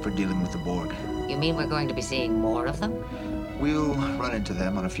quite a knack for dealing with the Borg. You mean we're going to be seeing more of them? We'll run into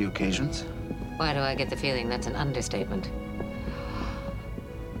them on a few occasions. Why do I get the feeling that's an understatement?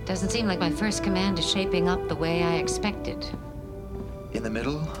 Doesn't seem like my first command is shaping up the way I expected. In the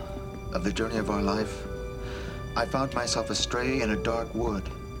middle of the journey of our life, I found myself astray in a dark wood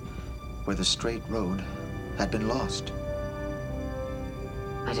where the straight road had been lost.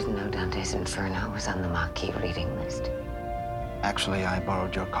 I didn't know Dante's Inferno was on the Maquis reading list. Actually, I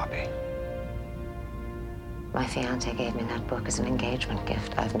borrowed your copy. My fiancé gave me that book as an engagement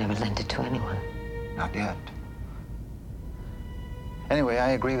gift. I've never lent it to anyone. Not yet. Anyway,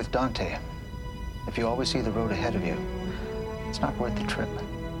 I agree with Dante. If you always see the road ahead of you, it's not worth the trip.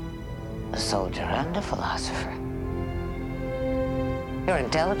 A soldier and a philosopher. Your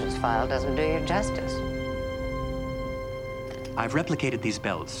intelligence file doesn't do you justice. I've replicated these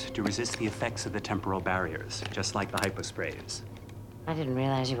belts to resist the effects of the temporal barriers, just like the hyposprays. I didn't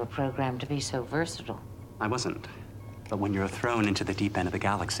realize you were programmed to be so versatile. I wasn't. But when you're thrown into the deep end of the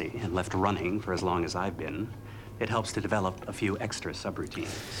galaxy and left running for as long as I've been, it helps to develop a few extra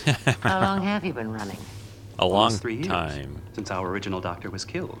subroutines. How long have you been running? A long Almost 3 years, time. since our original doctor was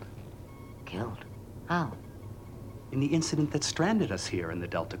killed. Killed? How? In the incident that stranded us here in the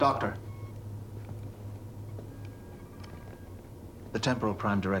Delta. Doctor. The Temporal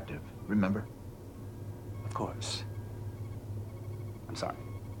Prime Directive, remember? Of course. I'm sorry.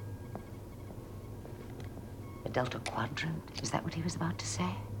 The Delta Quadrant? Is that what he was about to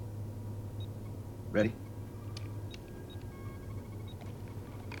say? Ready?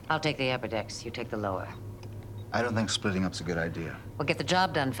 I'll take the upper decks. You take the lower. I don't think splitting up's a good idea. We'll get the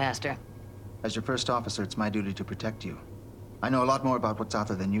job done faster. As your first officer, it's my duty to protect you. I know a lot more about what's out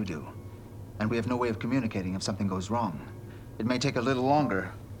there than you do. And we have no way of communicating if something goes wrong. It may take a little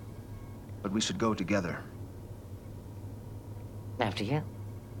longer, but we should go together. After you,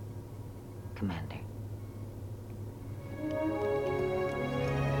 Commander.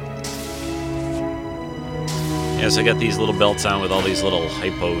 Yes, I got these little belts on with all these little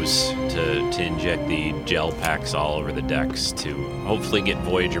hypos to inject the gel packs all over the decks to hopefully get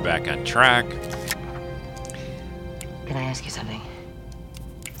Voyager back on track. Can I ask you something?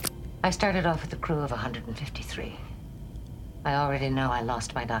 I started off with a crew of 153. I already know I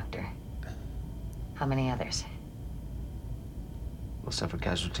lost my doctor. How many others? We'll suffer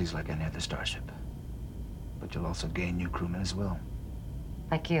casualties like any other starship. But you'll also gain new crewmen as well.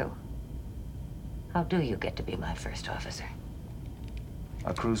 Like you. How do you get to be my first officer?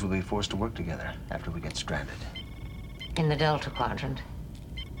 Our crews will be forced to work together after we get stranded. In the Delta Quadrant?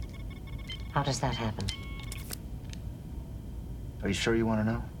 How does that happen? Are you sure you want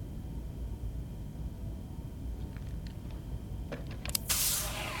to know?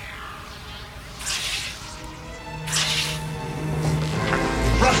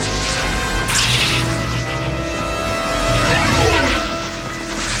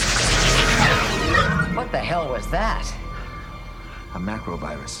 What the hell was that? A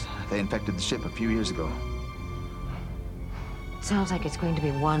macrovirus. They infected the ship a few years ago. Sounds like it's going to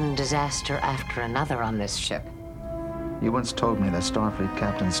be one disaster after another on this ship. You once told me that Starfleet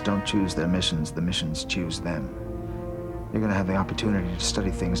captains don't choose their missions, the missions choose them. You're gonna have the opportunity to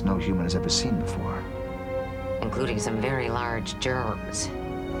study things no human has ever seen before. Including some very large germs.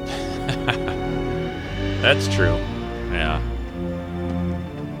 That's true. Yeah.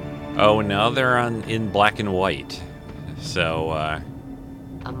 Oh, now they're in black and white. So, A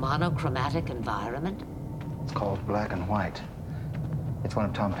monochromatic environment? It's called Black and White. It's one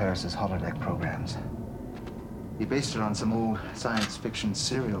of Tom Paris's holodeck programs. He based it on some old science fiction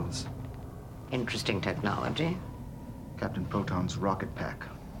serials. Interesting technology. Captain Proton's rocket pack.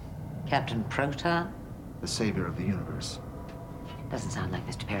 Captain Proton? The savior of the universe. Doesn't sound like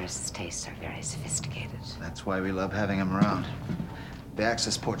Mr. Paris's tastes are very sophisticated. That's why we love having him around. The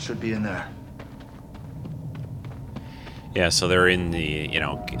access port should be in there. yeah, so they're in the,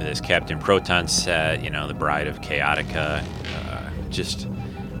 this Captain Proton set, the Bride of Chaotica.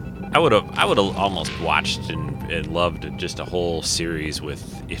 I would have almost watched and loved just a whole series with,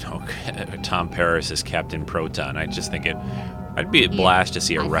 Tom Paris as Captain Proton. I just think I'd be a blast to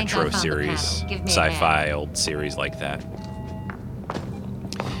see a retro series, sci-fi old series like that.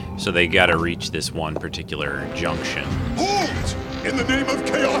 So they got to reach this one particular junction. Hold! In the name of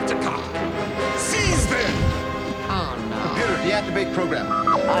Chaotica! Seize them! Oh, no. Computer, deactivate program.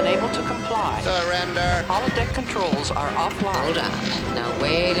 Unable to comply. Surrender. Holodeck controls are offline. Hold on. Now,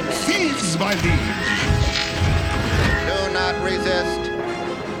 wait a minute. Thieves, my liege! Do not resist.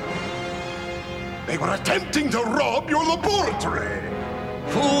 They were attempting to rob your laboratory!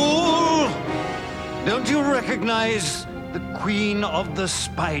 Fool! Don't you recognize the Queen of the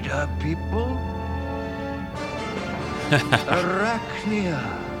Spider People? Arachnia,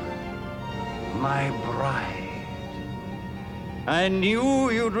 my bride. I knew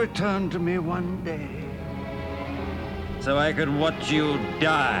you'd return to me one day, so I could watch you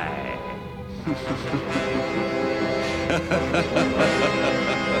die.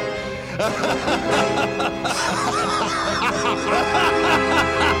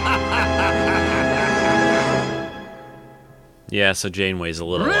 Yeah, so Janeway's a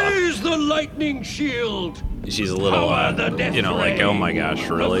little... Raise the lightning shield! She's a little, like, oh my gosh,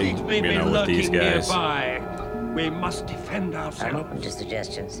 really? With these guys. Nearby. We must defend I'm ourselves. open to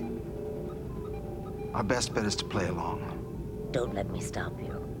suggestions. Our best bet is to play along. Don't let me stop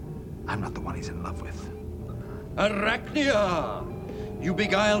you. I'm not the one he's in love with. Arachnia! You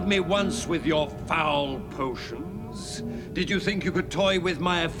beguiled me once with your foul potions. Did you think you could toy with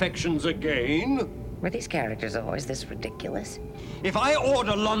my affections again? Were these characters always this ridiculous? If I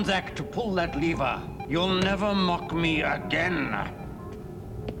order Lonzak to pull that lever, you'll never mock me again.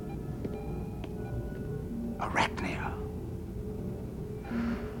 Arachnia.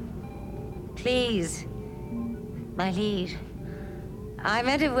 Please, my liege. I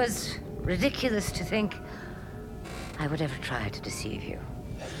meant it was ridiculous to think I would ever try to deceive you.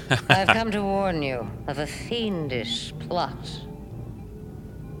 I've come to warn you of a fiendish plot.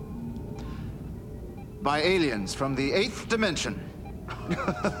 By aliens from the 8th dimension.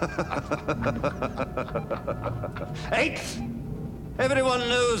 8th? Everyone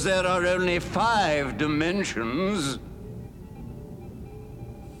knows there are only 5 dimensions.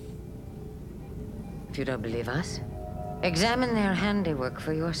 If you don't believe us, examine their handiwork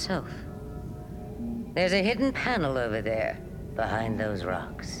for yourself. There's a hidden panel over there, behind those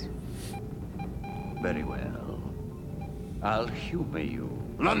rocks. Very well. I'll humor you.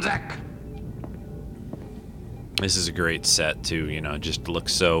 Lonzak! This is a great set, too, just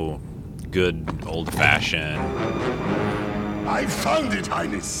looks so good, old-fashioned. I found it,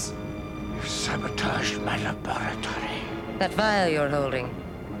 Highness! You sabotaged my laboratory. That vial you're holding,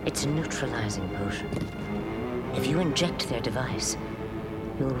 it's a neutralizing potion. If you inject their device,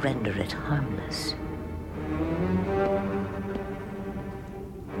 you'll render it harmless.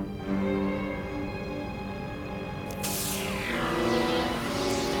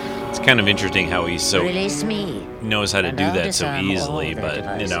 It's kind of interesting how he's so Release me, knows how to and do I'll that so disarm easily, all their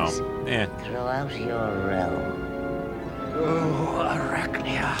but devices eh. throughout your realm. Oh,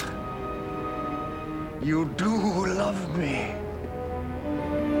 Arachnia. You do love me.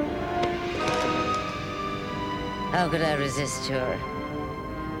 How could I resist your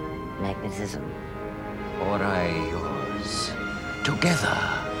magnetism? Or I yours. Together,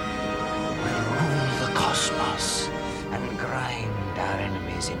 we'll rule the cosmos and grind our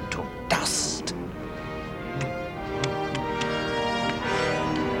enemies into dust.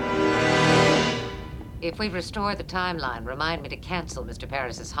 If we restore the timeline, remind me to cancel Mr.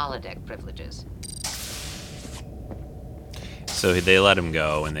 Paris's holodeck privileges. So they let him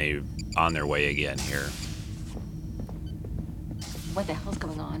go, and they on their way again here. What the hell's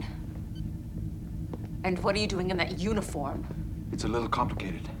going on? And what are you doing in that uniform? It's a little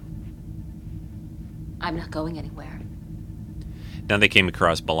complicated. I'm not going anywhere. Now they came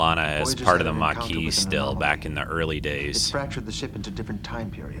across B'Elanna as Voyager's part of had the an encounter Maquis with an still anomaly. back in the early It's days. fractured the ship into different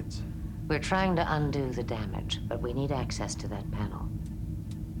time periods. We're trying to undo the damage, but we need access to that panel.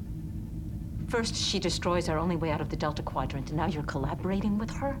 First, she destroys our only way out of the Delta Quadrant, and now you're collaborating with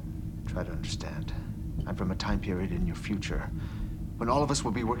her? Try to understand. I'm from a time period in your future when all of us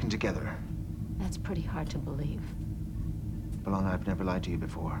will be working together. That's pretty hard to believe. B'Elanna, I've never lied to you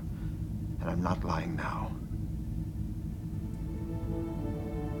before, and I'm not lying now.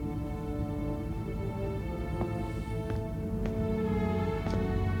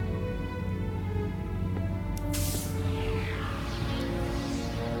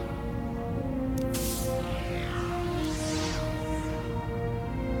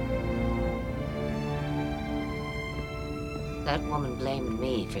 That woman blamed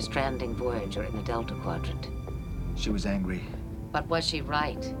me for stranding Voyager in the Delta Quadrant. She was angry. But was she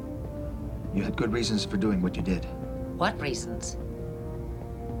right? You had good reasons for doing what you did. What reasons?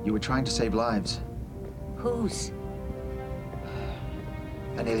 You were trying to save lives. Whose?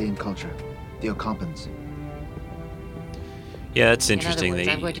 An alien culture. The Ocampans. Yeah, that's interesting. words,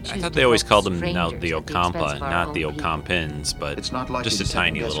 They, I'm going to I choose thought to they always help called them the strangers at the Ocampa, expense of our not own the people. Ocampans, but It's not likely just to a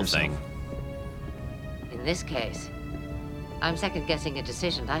tiny second-guess little thing. yourself. In this case, I'm second-guessing a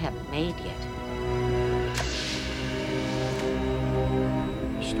decision I haven't made yet.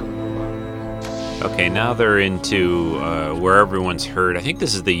 Okay, now they're into where everyone's hurt. I think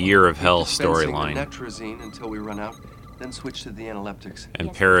this is the Year of Hell Dispensing the storyline. Netrazine until we run out, then switch to the analeptics.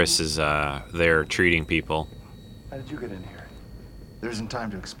 And Paris is there treating people. How did you get in here? There isn't time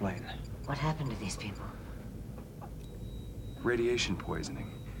to explain. What happened to these people? Radiation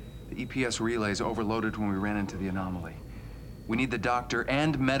poisoning. The EPS relays overloaded when we ran into the anomaly. We need the doctor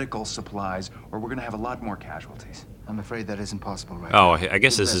and medical supplies, or we're gonna have a lot more casualties. I'm afraid that isn't possible right Oh, now. I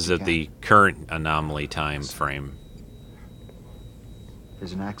guess Do this the is best at you the can. current anomaly time frame.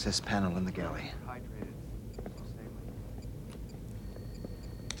 There's an access panel in the galley.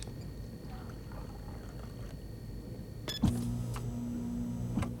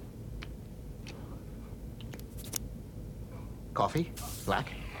 Coffee?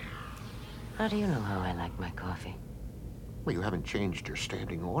 Black? How do you know how I like my coffee? Well, you haven't changed your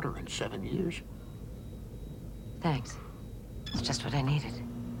standing order in 7 years. Thanks. It's just what I needed.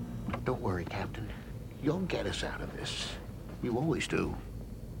 Don't worry, Captain. You'll get us out of this. You always do.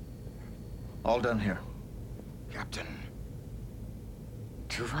 All done here. Captain.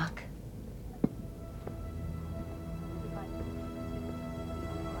 Tuvok?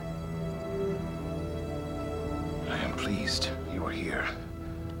 I am pleased you are here.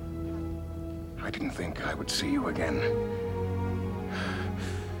 I didn't think I would see you again.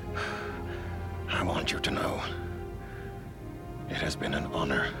 I want you to know it has been an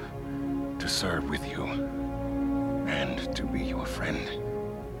honor to serve with you and to be your friend.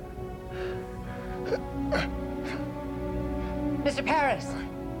 Mr. Paris!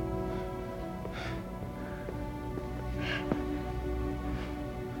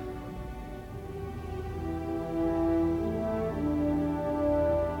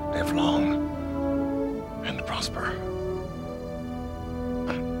 Live long and prosper.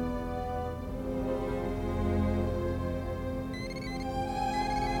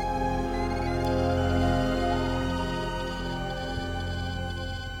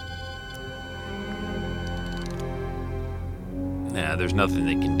 Yeah, there's nothing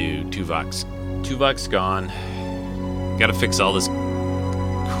they can do. Tuvok's gone. Gotta fix all this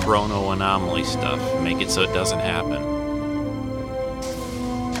chrono anomaly stuff. Make it so it doesn't happen.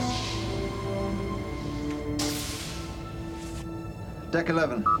 Deck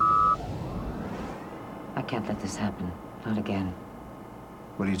 11. I can't let this happen. Not again.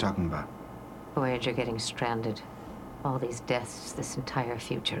 What are you talking about? Voyager getting stranded. All these deaths, this entire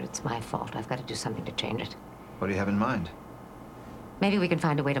future. It's my fault. I've got to do something to change it. What do you have in mind? Maybe we can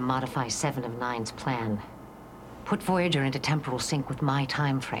find a way to modify 7 of 9's plan. Put Voyager into temporal sync with my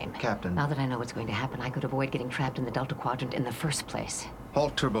time frame. Captain. Now that I know what's going to happen, I could avoid getting trapped in the Delta Quadrant in the first place.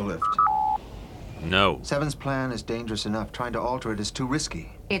 Halt turbolift. No. Seven's plan is dangerous enough. Trying to alter it is too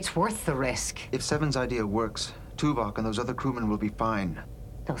risky. It's worth the risk. If Seven's idea works, Tuvok and those other crewmen will be fine.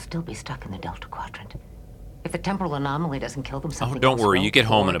 They'll still be stuck in the Delta Quadrant. If the temporal anomaly doesn't kill them, something don't else worry. will. You get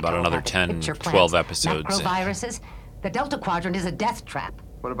home in about Or another telepathic 10, picture 12 plants, episodes. Macroviruses. The Delta Quadrant is a death trap.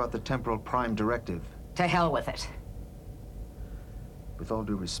 What about the temporal prime directive? To hell with it. With all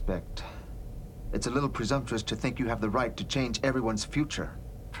due respect, it's a little presumptuous to think you have the right to change everyone's future.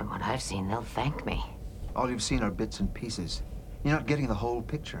 From what I've seen, they'll thank me. All you've seen are bits and pieces. You're not getting the whole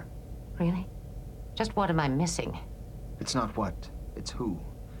picture. Really? Just what am I missing? It's not what, it's who.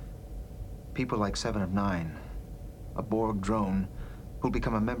 People like 7 of 9, a Borg drone, who'll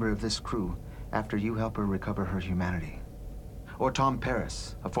become a member of this crew after you help her recover her humanity. Or Tom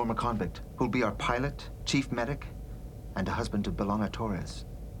Paris, a former convict, who'll be our pilot, chief medic, and a husband to B'Elanna Torres.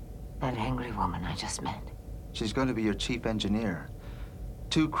 That angry woman I just met. She's going to be your chief engineer.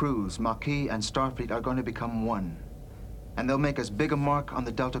 2 crews, Maquis and Starfleet, are going to become one. And they'll make as big a mark on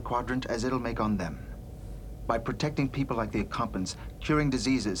the Delta Quadrant as it'll make on them. By protecting people like the Accompans, curing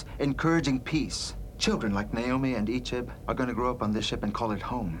diseases, encouraging peace. Children like Naomi and Ichib are going to grow up on this ship and call it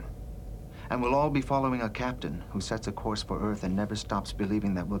home. And we'll all be following a captain who sets a course for Earth and never stops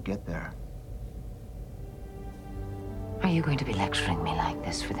believing that we'll get there. Are you going to be lecturing me like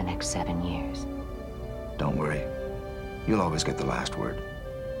this for the next 7 years? Don't worry. You'll always get the last word.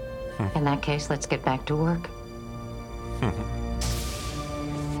 In that case, let's get back to work.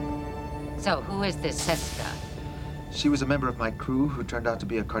 So, who is this Seska? She was a member of my crew who turned out to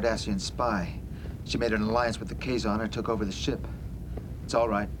be a Cardassian spy. She made an alliance with the Kazon and took over the ship. It's all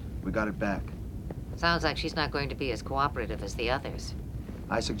right. We got it back. Sounds like she's not going to be as cooperative as the others.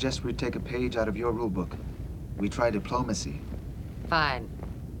 I suggest we take a page out of your rulebook. We try diplomacy. Fine.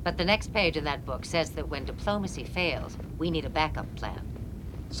 But the next page in that book says that when diplomacy fails, we need a backup plan.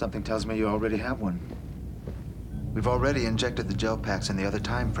 Something tells me you already have one. We've already injected the gel packs in the other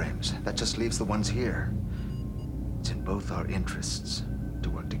time frames. That just leaves the ones here. It's in both our interests to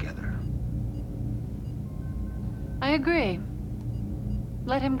work together. I agree.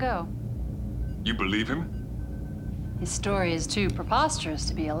 Let him go. You believe him? His story is too preposterous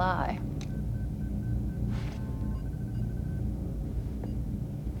to be a lie.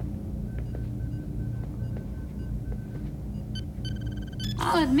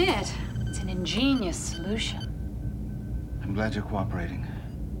 I'll admit, it's an ingenious solution. I'm glad you're cooperating.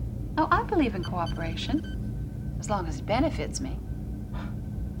 Oh, I believe in cooperation, as long as it benefits me.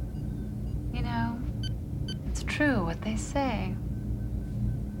 You know, it's true what they say.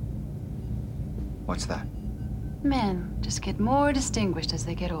 What's that? Men just get more distinguished as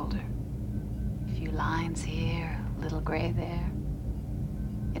they get older. A few lines here, a little gray there.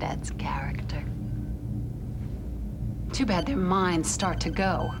 It adds character. Too bad their minds start to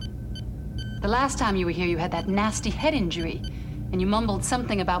go. The last time you were here, you had that nasty head injury, and you mumbled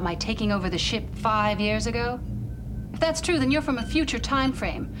something about my taking over the ship 5 years ago. If that's true, then you're from a future time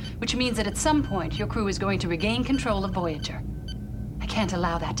frame, which means that at some point your crew is going to regain control of Voyager. I can't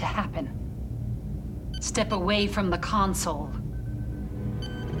allow that to happen. Step away from the console.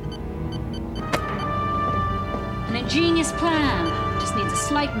 An ingenious plan. Just needs a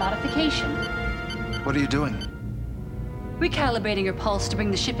slight modification. What are you doing? Recalibrating your pulse to bring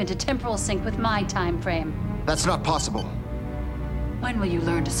the ship into temporal sync with my time frame. That's not possible. When will you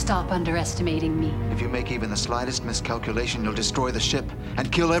learn to stop underestimating me? If you make even the slightest miscalculation, you'll destroy the ship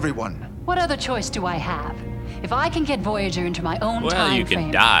and kill everyone. What other choice do I have? If I can get Voyager into my own time you can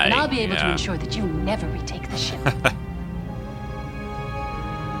frame, die. then I'll be able to ensure that you never retake the ship.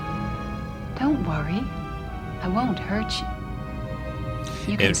 Don't worry. I won't hurt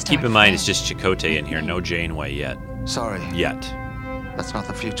you. And keep in mind, it's just Chakotay in here, no Janeway yet. Sorry. Yet. That's not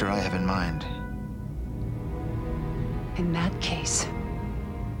the future I have in mind. In that case...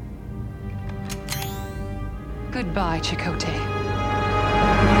 Goodbye, Chakotay.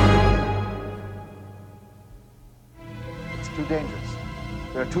 It's too dangerous.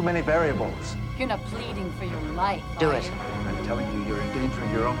 There are too many variables. You're not pleading for your life, Do are it. you? I'm telling you, you're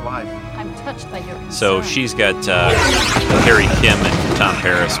endangering your own life. I'm touched by your concern. So she's got Harry Kim and Tom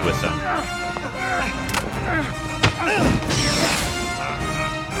Paris with them.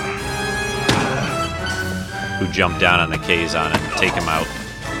 Who jump down on the Kazon and take him out.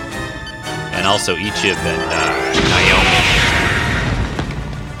 And also Ichib and Naomi.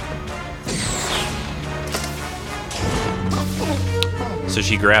 So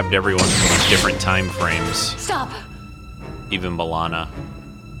she grabbed everyone from these different time frames. Stop! Even B'Elanna.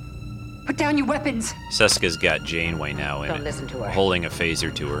 Put down your weapons! Seska's got Janeway now in Don't it, listen to her. holding a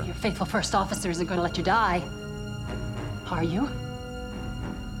phaser to her. Your faithful first officer isn't going to let you die. Are you?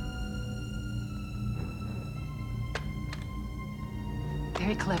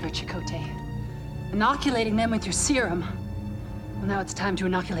 Very clever, Chakotay. Inoculating them with your serum. Well, now it's time to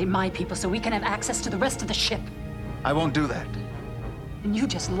inoculate my people so we can have access to the rest of the ship. I won't do that. And you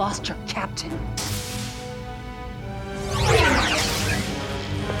just lost your captain.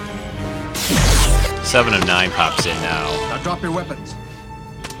 7 of 9 pops in now. Now drop your weapons.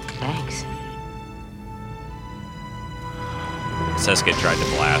 Thanks. Seska tried to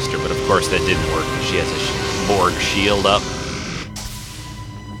blast her, but of course that didn't work because she has a Borg shield up.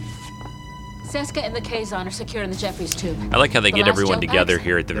 Seska and the Kazon are secure in the Jeffries tube. I like how they The get last everyone gel together packs?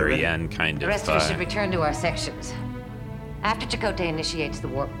 here at the very end, kind The of. rest of us should return to our sections. After Chakotay initiates the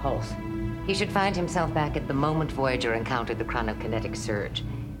warp pulse, he should find himself back at the moment Voyager encountered the chronokinetic surge.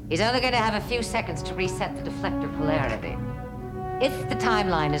 He's only going to have a few seconds to reset the deflector polarity. If the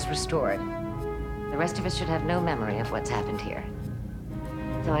timeline is restored, the rest of us should have no memory of what's happened here.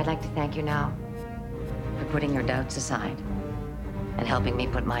 So I'd like to thank you now for putting your doubts aside and helping me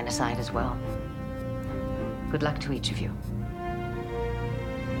put mine aside as well. Good luck to each of you.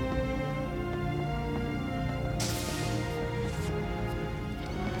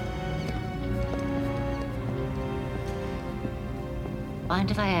 Mind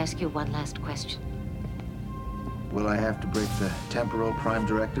if I ask you one last question? Will I have to break the temporal prime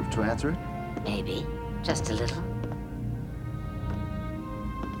directive to answer it? Maybe. Just a little.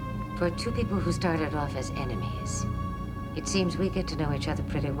 For two people who started off as enemies, it seems we get to know each other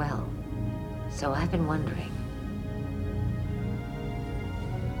pretty well. So I've been wondering,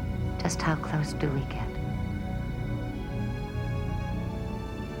 just how close do we get?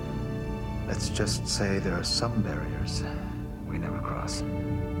 Let's just say there are some barriers we never cross.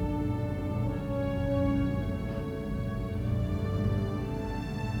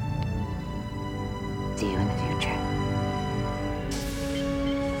 See you in the future.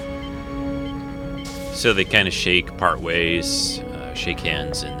 So they kind of part ways, shake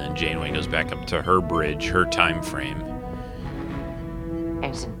hands, and then Janeway goes back up to her bridge, her time frame.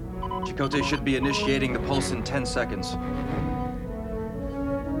 Ensign. Chakotay should be initiating the pulse in 10 seconds.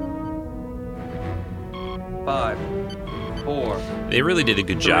 5, 4. They really did a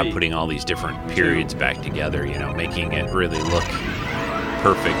good job putting all these different periods back together, you know, making it really look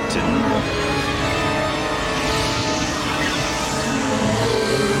perfect. And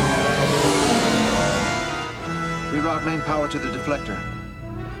reroute main power to the deflector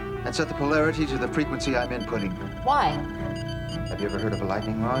and set the polarity to the frequency I'm inputting. Why? Have you ever heard of a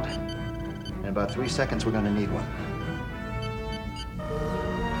lightning rod? In about 3 seconds, we're going to need one.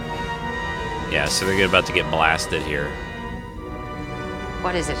 yeah, so they're about to get blasted here.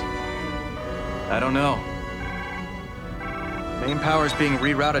 What is it? I don't know. Main power is being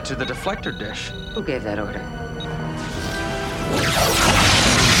rerouted to the deflector dish. Who gave that order?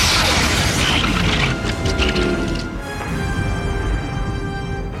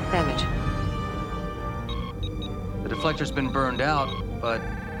 Damage. The deflector's been burned out, but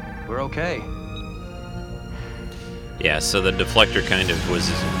we're okay. Yeah, so the deflector kind of was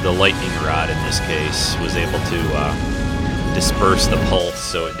the lightning rod in this case, was able to disperse the pulse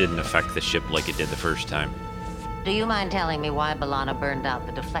so it didn't affect the ship like it did the first time. Do you mind telling me why B'Elanna burned out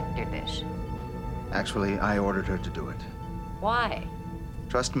the deflector dish? Actually, I ordered her to do it. Why?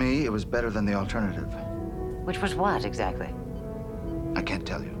 Trust me, it was better than the alternative. Which was what, exactly? I can't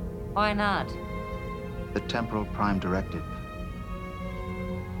tell you. Why not? The temporal prime directive.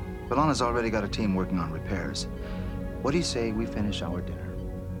 B'Elanna's already got a team working on repairs. What do you say we finish our dinner?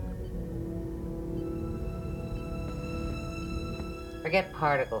 Forget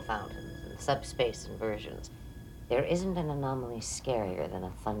particle fountains and subspace inversions. There isn't an anomaly scarier than a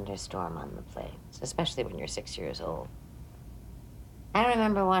thunderstorm on the plains, especially when you're 6 years old. I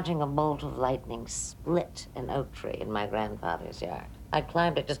remember watching a bolt of lightning split an oak tree in my grandfather's yard. I'd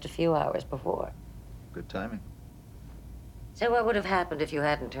climbed it just a few hours before. Good timing. So what would have happened if you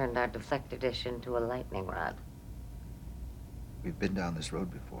hadn't turned our deflector dish into a lightning rod? We've been down this road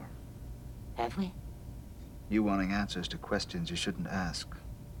before. Have we? You wanting answers to questions you shouldn't ask.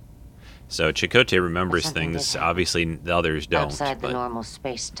 So Chakotay remembers things, obviously the others don't. Outside the normal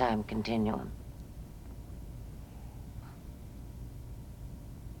space-time continuum.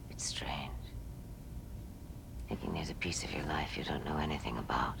 It's strange. Thinking there's a piece of your life you don't know anything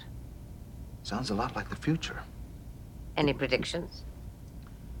about. Sounds a lot like the future. Any predictions?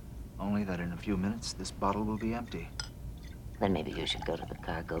 Only that in a few minutes, this bottle will be empty. Then maybe you should go to the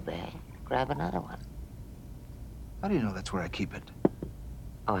cargo bay, grab another one. How do you know that's where I keep it?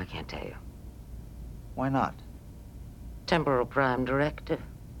 Oh, I can't tell you. Why not? Temporal prime directive.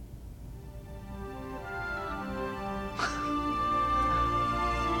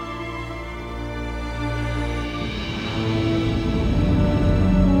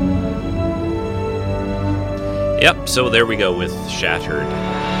 Yep, so there we go with Shattered.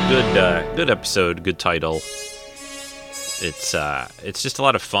 Good episode, good title. It's just a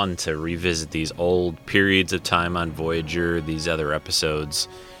lot of fun to revisit these old periods of time on Voyager, these other episodes.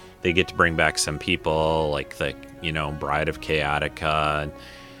 They get to bring back some people like the, Bride of Chaotica,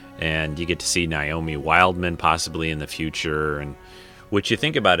 and you get to see Naomi Wildman possibly in the future. And which you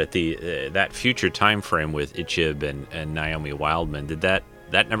think about it, that future time frame with Icheb and Naomi Wildman, that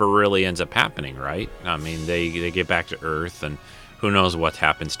never really ends up happening, right? I mean, they get back to Earth, and who knows what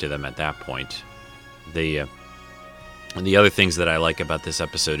happens to them at that point. And the other things that I like about this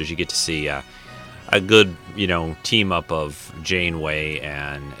episode is you get to see a good, team up of Janeway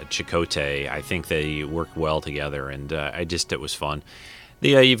and Chakotay. I think they work well together, and it was fun.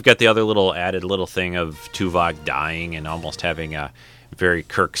 You've got the other added little thing of Tuvok dying and almost having a very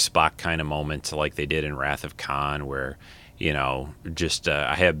Kirk Spock kind of moment like they did in Wrath of Khan, where,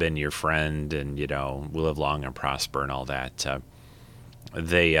 I have been your friend and, we'll live long and prosper and all that.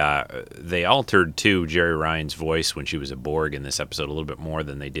 They altered, too, Jerry Ryan's voice when she was a Borg in this episode a little bit more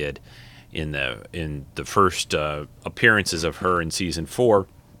than they did in the first appearances of her in Season 4.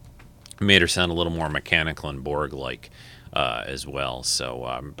 Made her sound a little more mechanical and Borg-like as well.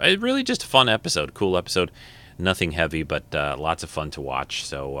 So really just a fun episode, cool episode. Nothing heavy, but lots of fun to watch.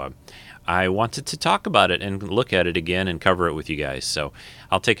 So I wanted to talk about it and look at it again and cover it with you guys. So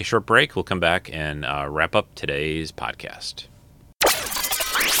I'll take a short break. We'll come back and wrap up today's podcast.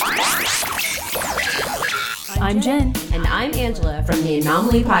 I'm Jen. And I'm Angela from the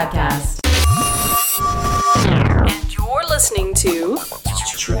Anomaly Podcast. And you're listening to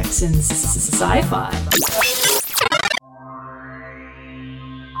Treks in Sci-Fi.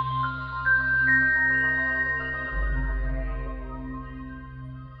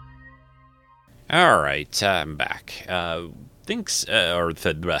 All right, I'm back. I'm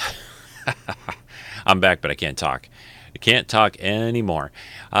back, but I can't talk. I can't talk anymore.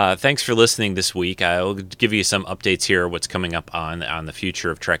 Thanks for listening this week. I'll give you some updates here, what's coming up on the future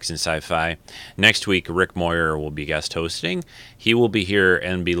of Treks in Sci-Fi. Next week, Rick Moyer will be guest hosting. He will be here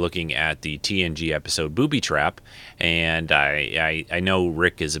and be looking at the TNG episode Booby Trap. And I know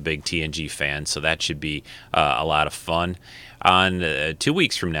Rick is a big TNG fan, so that should be a lot of fun. On 2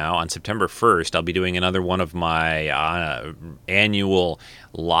 weeks from now, on September 1st, I'll be doing another one of my annual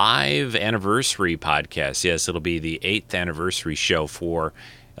live anniversary podcasts. Yes, it'll be the 8th anniversary show for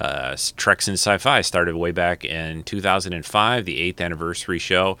Treks in Sci-Fi. Started way back in 2005, the 8th anniversary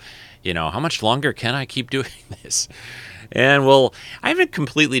show. How much longer can I keep doing this? And, I haven't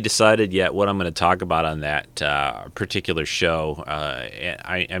completely decided yet what I'm going to talk about on that particular show.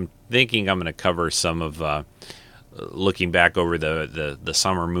 I am thinking I'm going to cover some of... looking back over the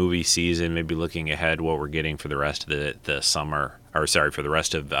summer movie season, maybe looking ahead what we're getting for the rest of the summer, for the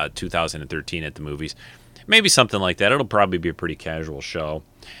rest of 2013 at the movies. Maybe something like that. It'll probably be a pretty casual show.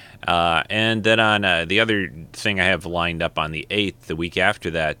 And then on the other thing I have lined up on the 8th, the week after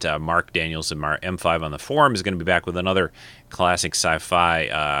that, Mark Daniels and M5 on the Forum is going to be back with another classic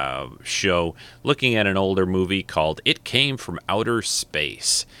sci-fi show looking at an older movie called It Came from Outer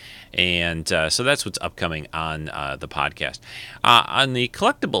Space. And so that's what's upcoming on the podcast. On the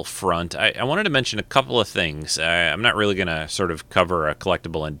collectible front, I wanted to mention a couple of things. I'm not really going to sort of cover a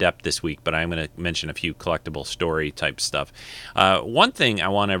collectible in depth this week, but I'm going to mention a few collectible story type stuff. One thing I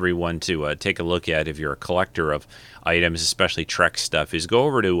want everyone to take a look at if you're a collector of items, especially Trek stuff, is go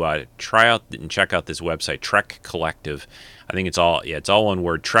over to try out and check out this website, Trek Collective. I think it's all one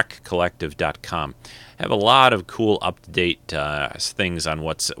word, trekcollective.com. Have a lot of cool up-to-date things on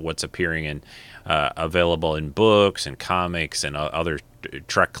what's appearing and available in books and comics and other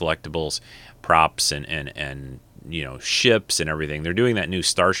Trek collectibles, props and ships and everything. They're doing that new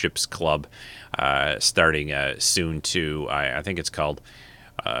Starships Club starting soon too. I think it's called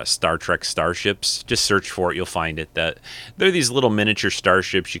Star Trek Starships. Just search for it, you'll find it. That they're these little miniature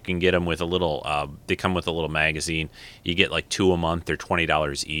starships. You can get them with a little. They come with a little magazine. You get like 2 a month. They're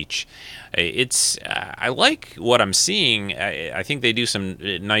 $20 each. It's. I like what I'm seeing. I think they do some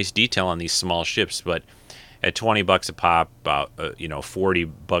nice detail on these small ships, but at $20 a pop, about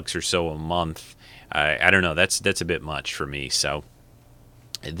 $40 or so a month. I don't know. That's a bit much for me. So.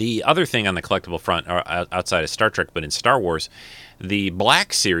 The other thing on the collectible front, outside of Star Trek, but in Star Wars, the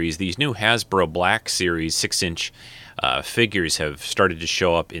Black Series, these new Hasbro Black Series 6-inch figures have started to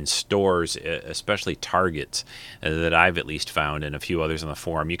show up in stores, especially Target, that I've at least found, and a few others on the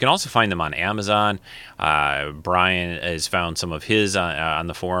forum. You can also find them on Amazon. Brian has found some of his on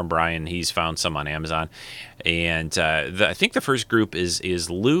the forum. Brian, he's found some on Amazon. And I think the first group is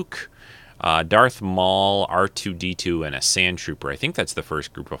Luke, Darth Maul, R2-D2, and a Sand Trooper. I think that's the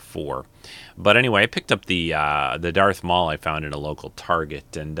first group of 4. But anyway, I picked up the Darth Maul I found at a local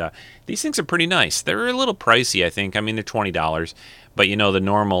Target, and these things are pretty nice. They're a little pricey, I think. I mean, they're $20, but the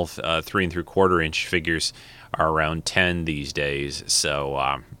normal 3 3/4 inch figures are around $10 these days. So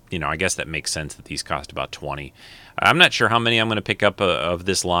I guess that makes sense that these cost about $20. I'm not sure how many I'm going to pick up of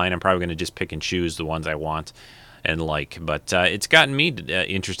this line. I'm probably going to just pick and choose the ones I want. like. But it's gotten me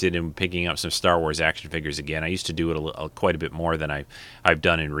interested in picking up some Star Wars action figures again. I used to do it quite a bit more than I've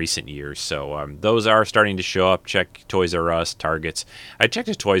done in recent years. So those are starting to show up. Check Toys R Us, Targets. I checked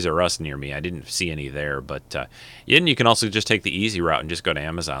a Toys R Us near me. I didn't see any there, but and you can also just take the easy route and just go to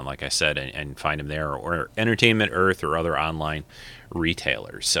Amazon, like I said, and find them there, or Entertainment Earth or other online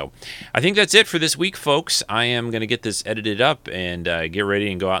retailers. So I think that's it for this week, folks. I am going to get this edited up and get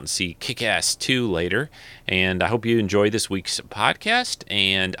ready and go out and see Kick-Ass 2 later. And I hope you enjoyed this week's podcast,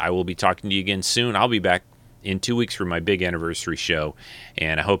 and I will be talking to you again soon. I'll be back in 2 weeks for my big anniversary show,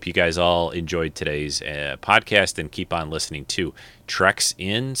 and I hope you guys all enjoyed today's podcast and keep on listening to Treks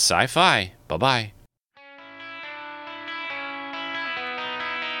in Sci-Fi. Bye-bye.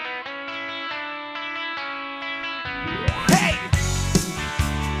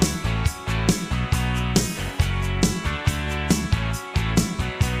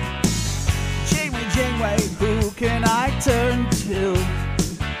 Who can I turn to?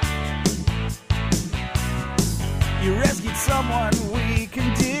 You rescued someone we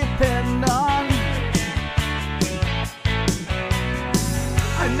can depend on.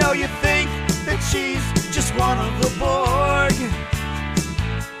 I know you think that she's just one of the Borg,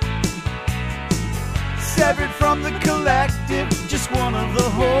 severed from the collective, just one of the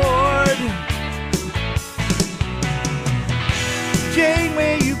Horde.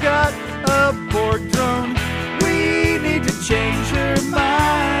 Janeway, you got a Borg drone. We need to change her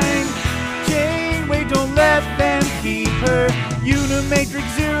mind. Janeway, don't let them keep her.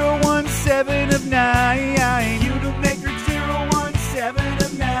 Unimatrix 017 of 9. Unimatrix 017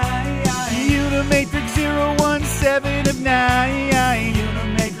 of 9. Unimatrix 017 of 9.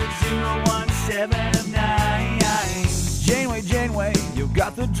 Unimatrix 017 of 9. Janeway, Janeway, you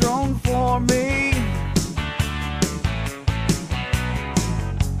got the drone for me.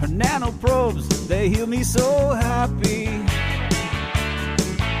 Her nanoprobes, they heal me so happy.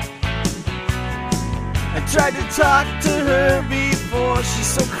 I tried to talk to her before, she's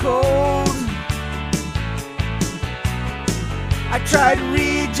so cold. I tried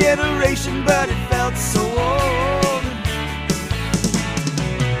regeneration, but it felt so old.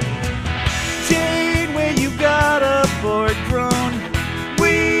 Janeway, you got a Borg drone.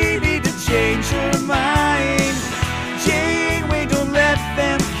 We need to change her mind. Janeway, don't let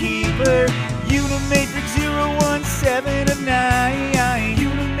them keep her. Unimatrix 017 of 9.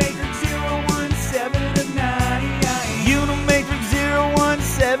 Unimatrix 017 of 9. Unimatrix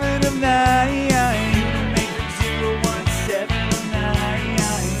 017 of 9. Unimatrix 017 of 9.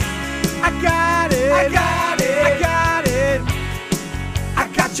 I got it. I got it. I got it. I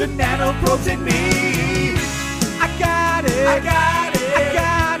got your nanoprobes in me. I got it. I got it. I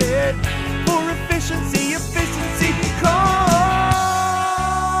got it. For efficiency, efficiency, call.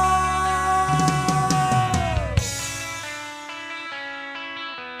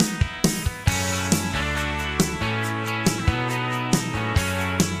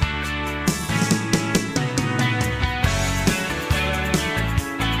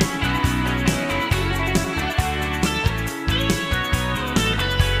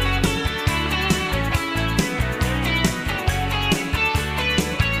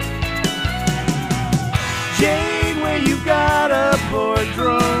 Janeway, you got a Borg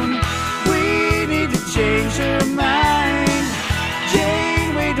drone. We need to change her mind.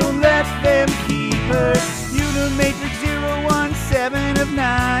 Janeway, don't let them keep her. Unimatrix 017 of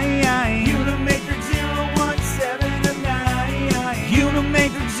 9. Unimatrix 017 of 9.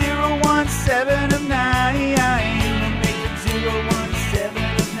 Unimatrix 017 of 9. Unimatrix 017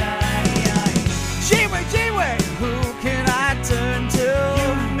 of 9. Janeway, Janeway, who can I turn to?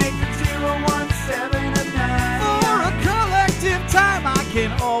 Unimatrix 017 of 9. For a collective time, I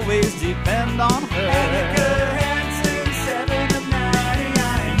can always depend on her. Annika Hansen, 7 of 9.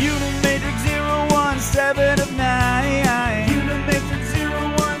 Unimatrix 017 of 9. Unimatrix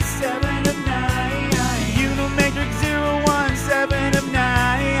 017 of 9. Unimatrix 017 of 9. Unimatrix 017 of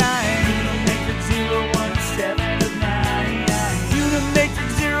 9. Unimatrix 017 of 9. Unimatrix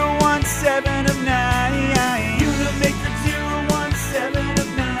 017 of 9. Unimatrix 017 of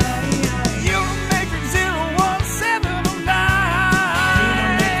 9. Unimatrix 017 of 9.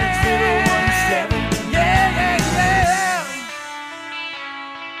 Yeah, yeah, yeah.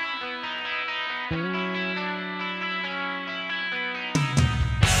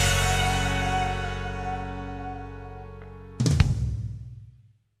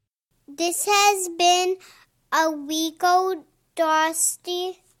 This has been a Rico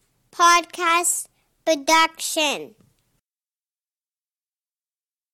Dorsey podcast production.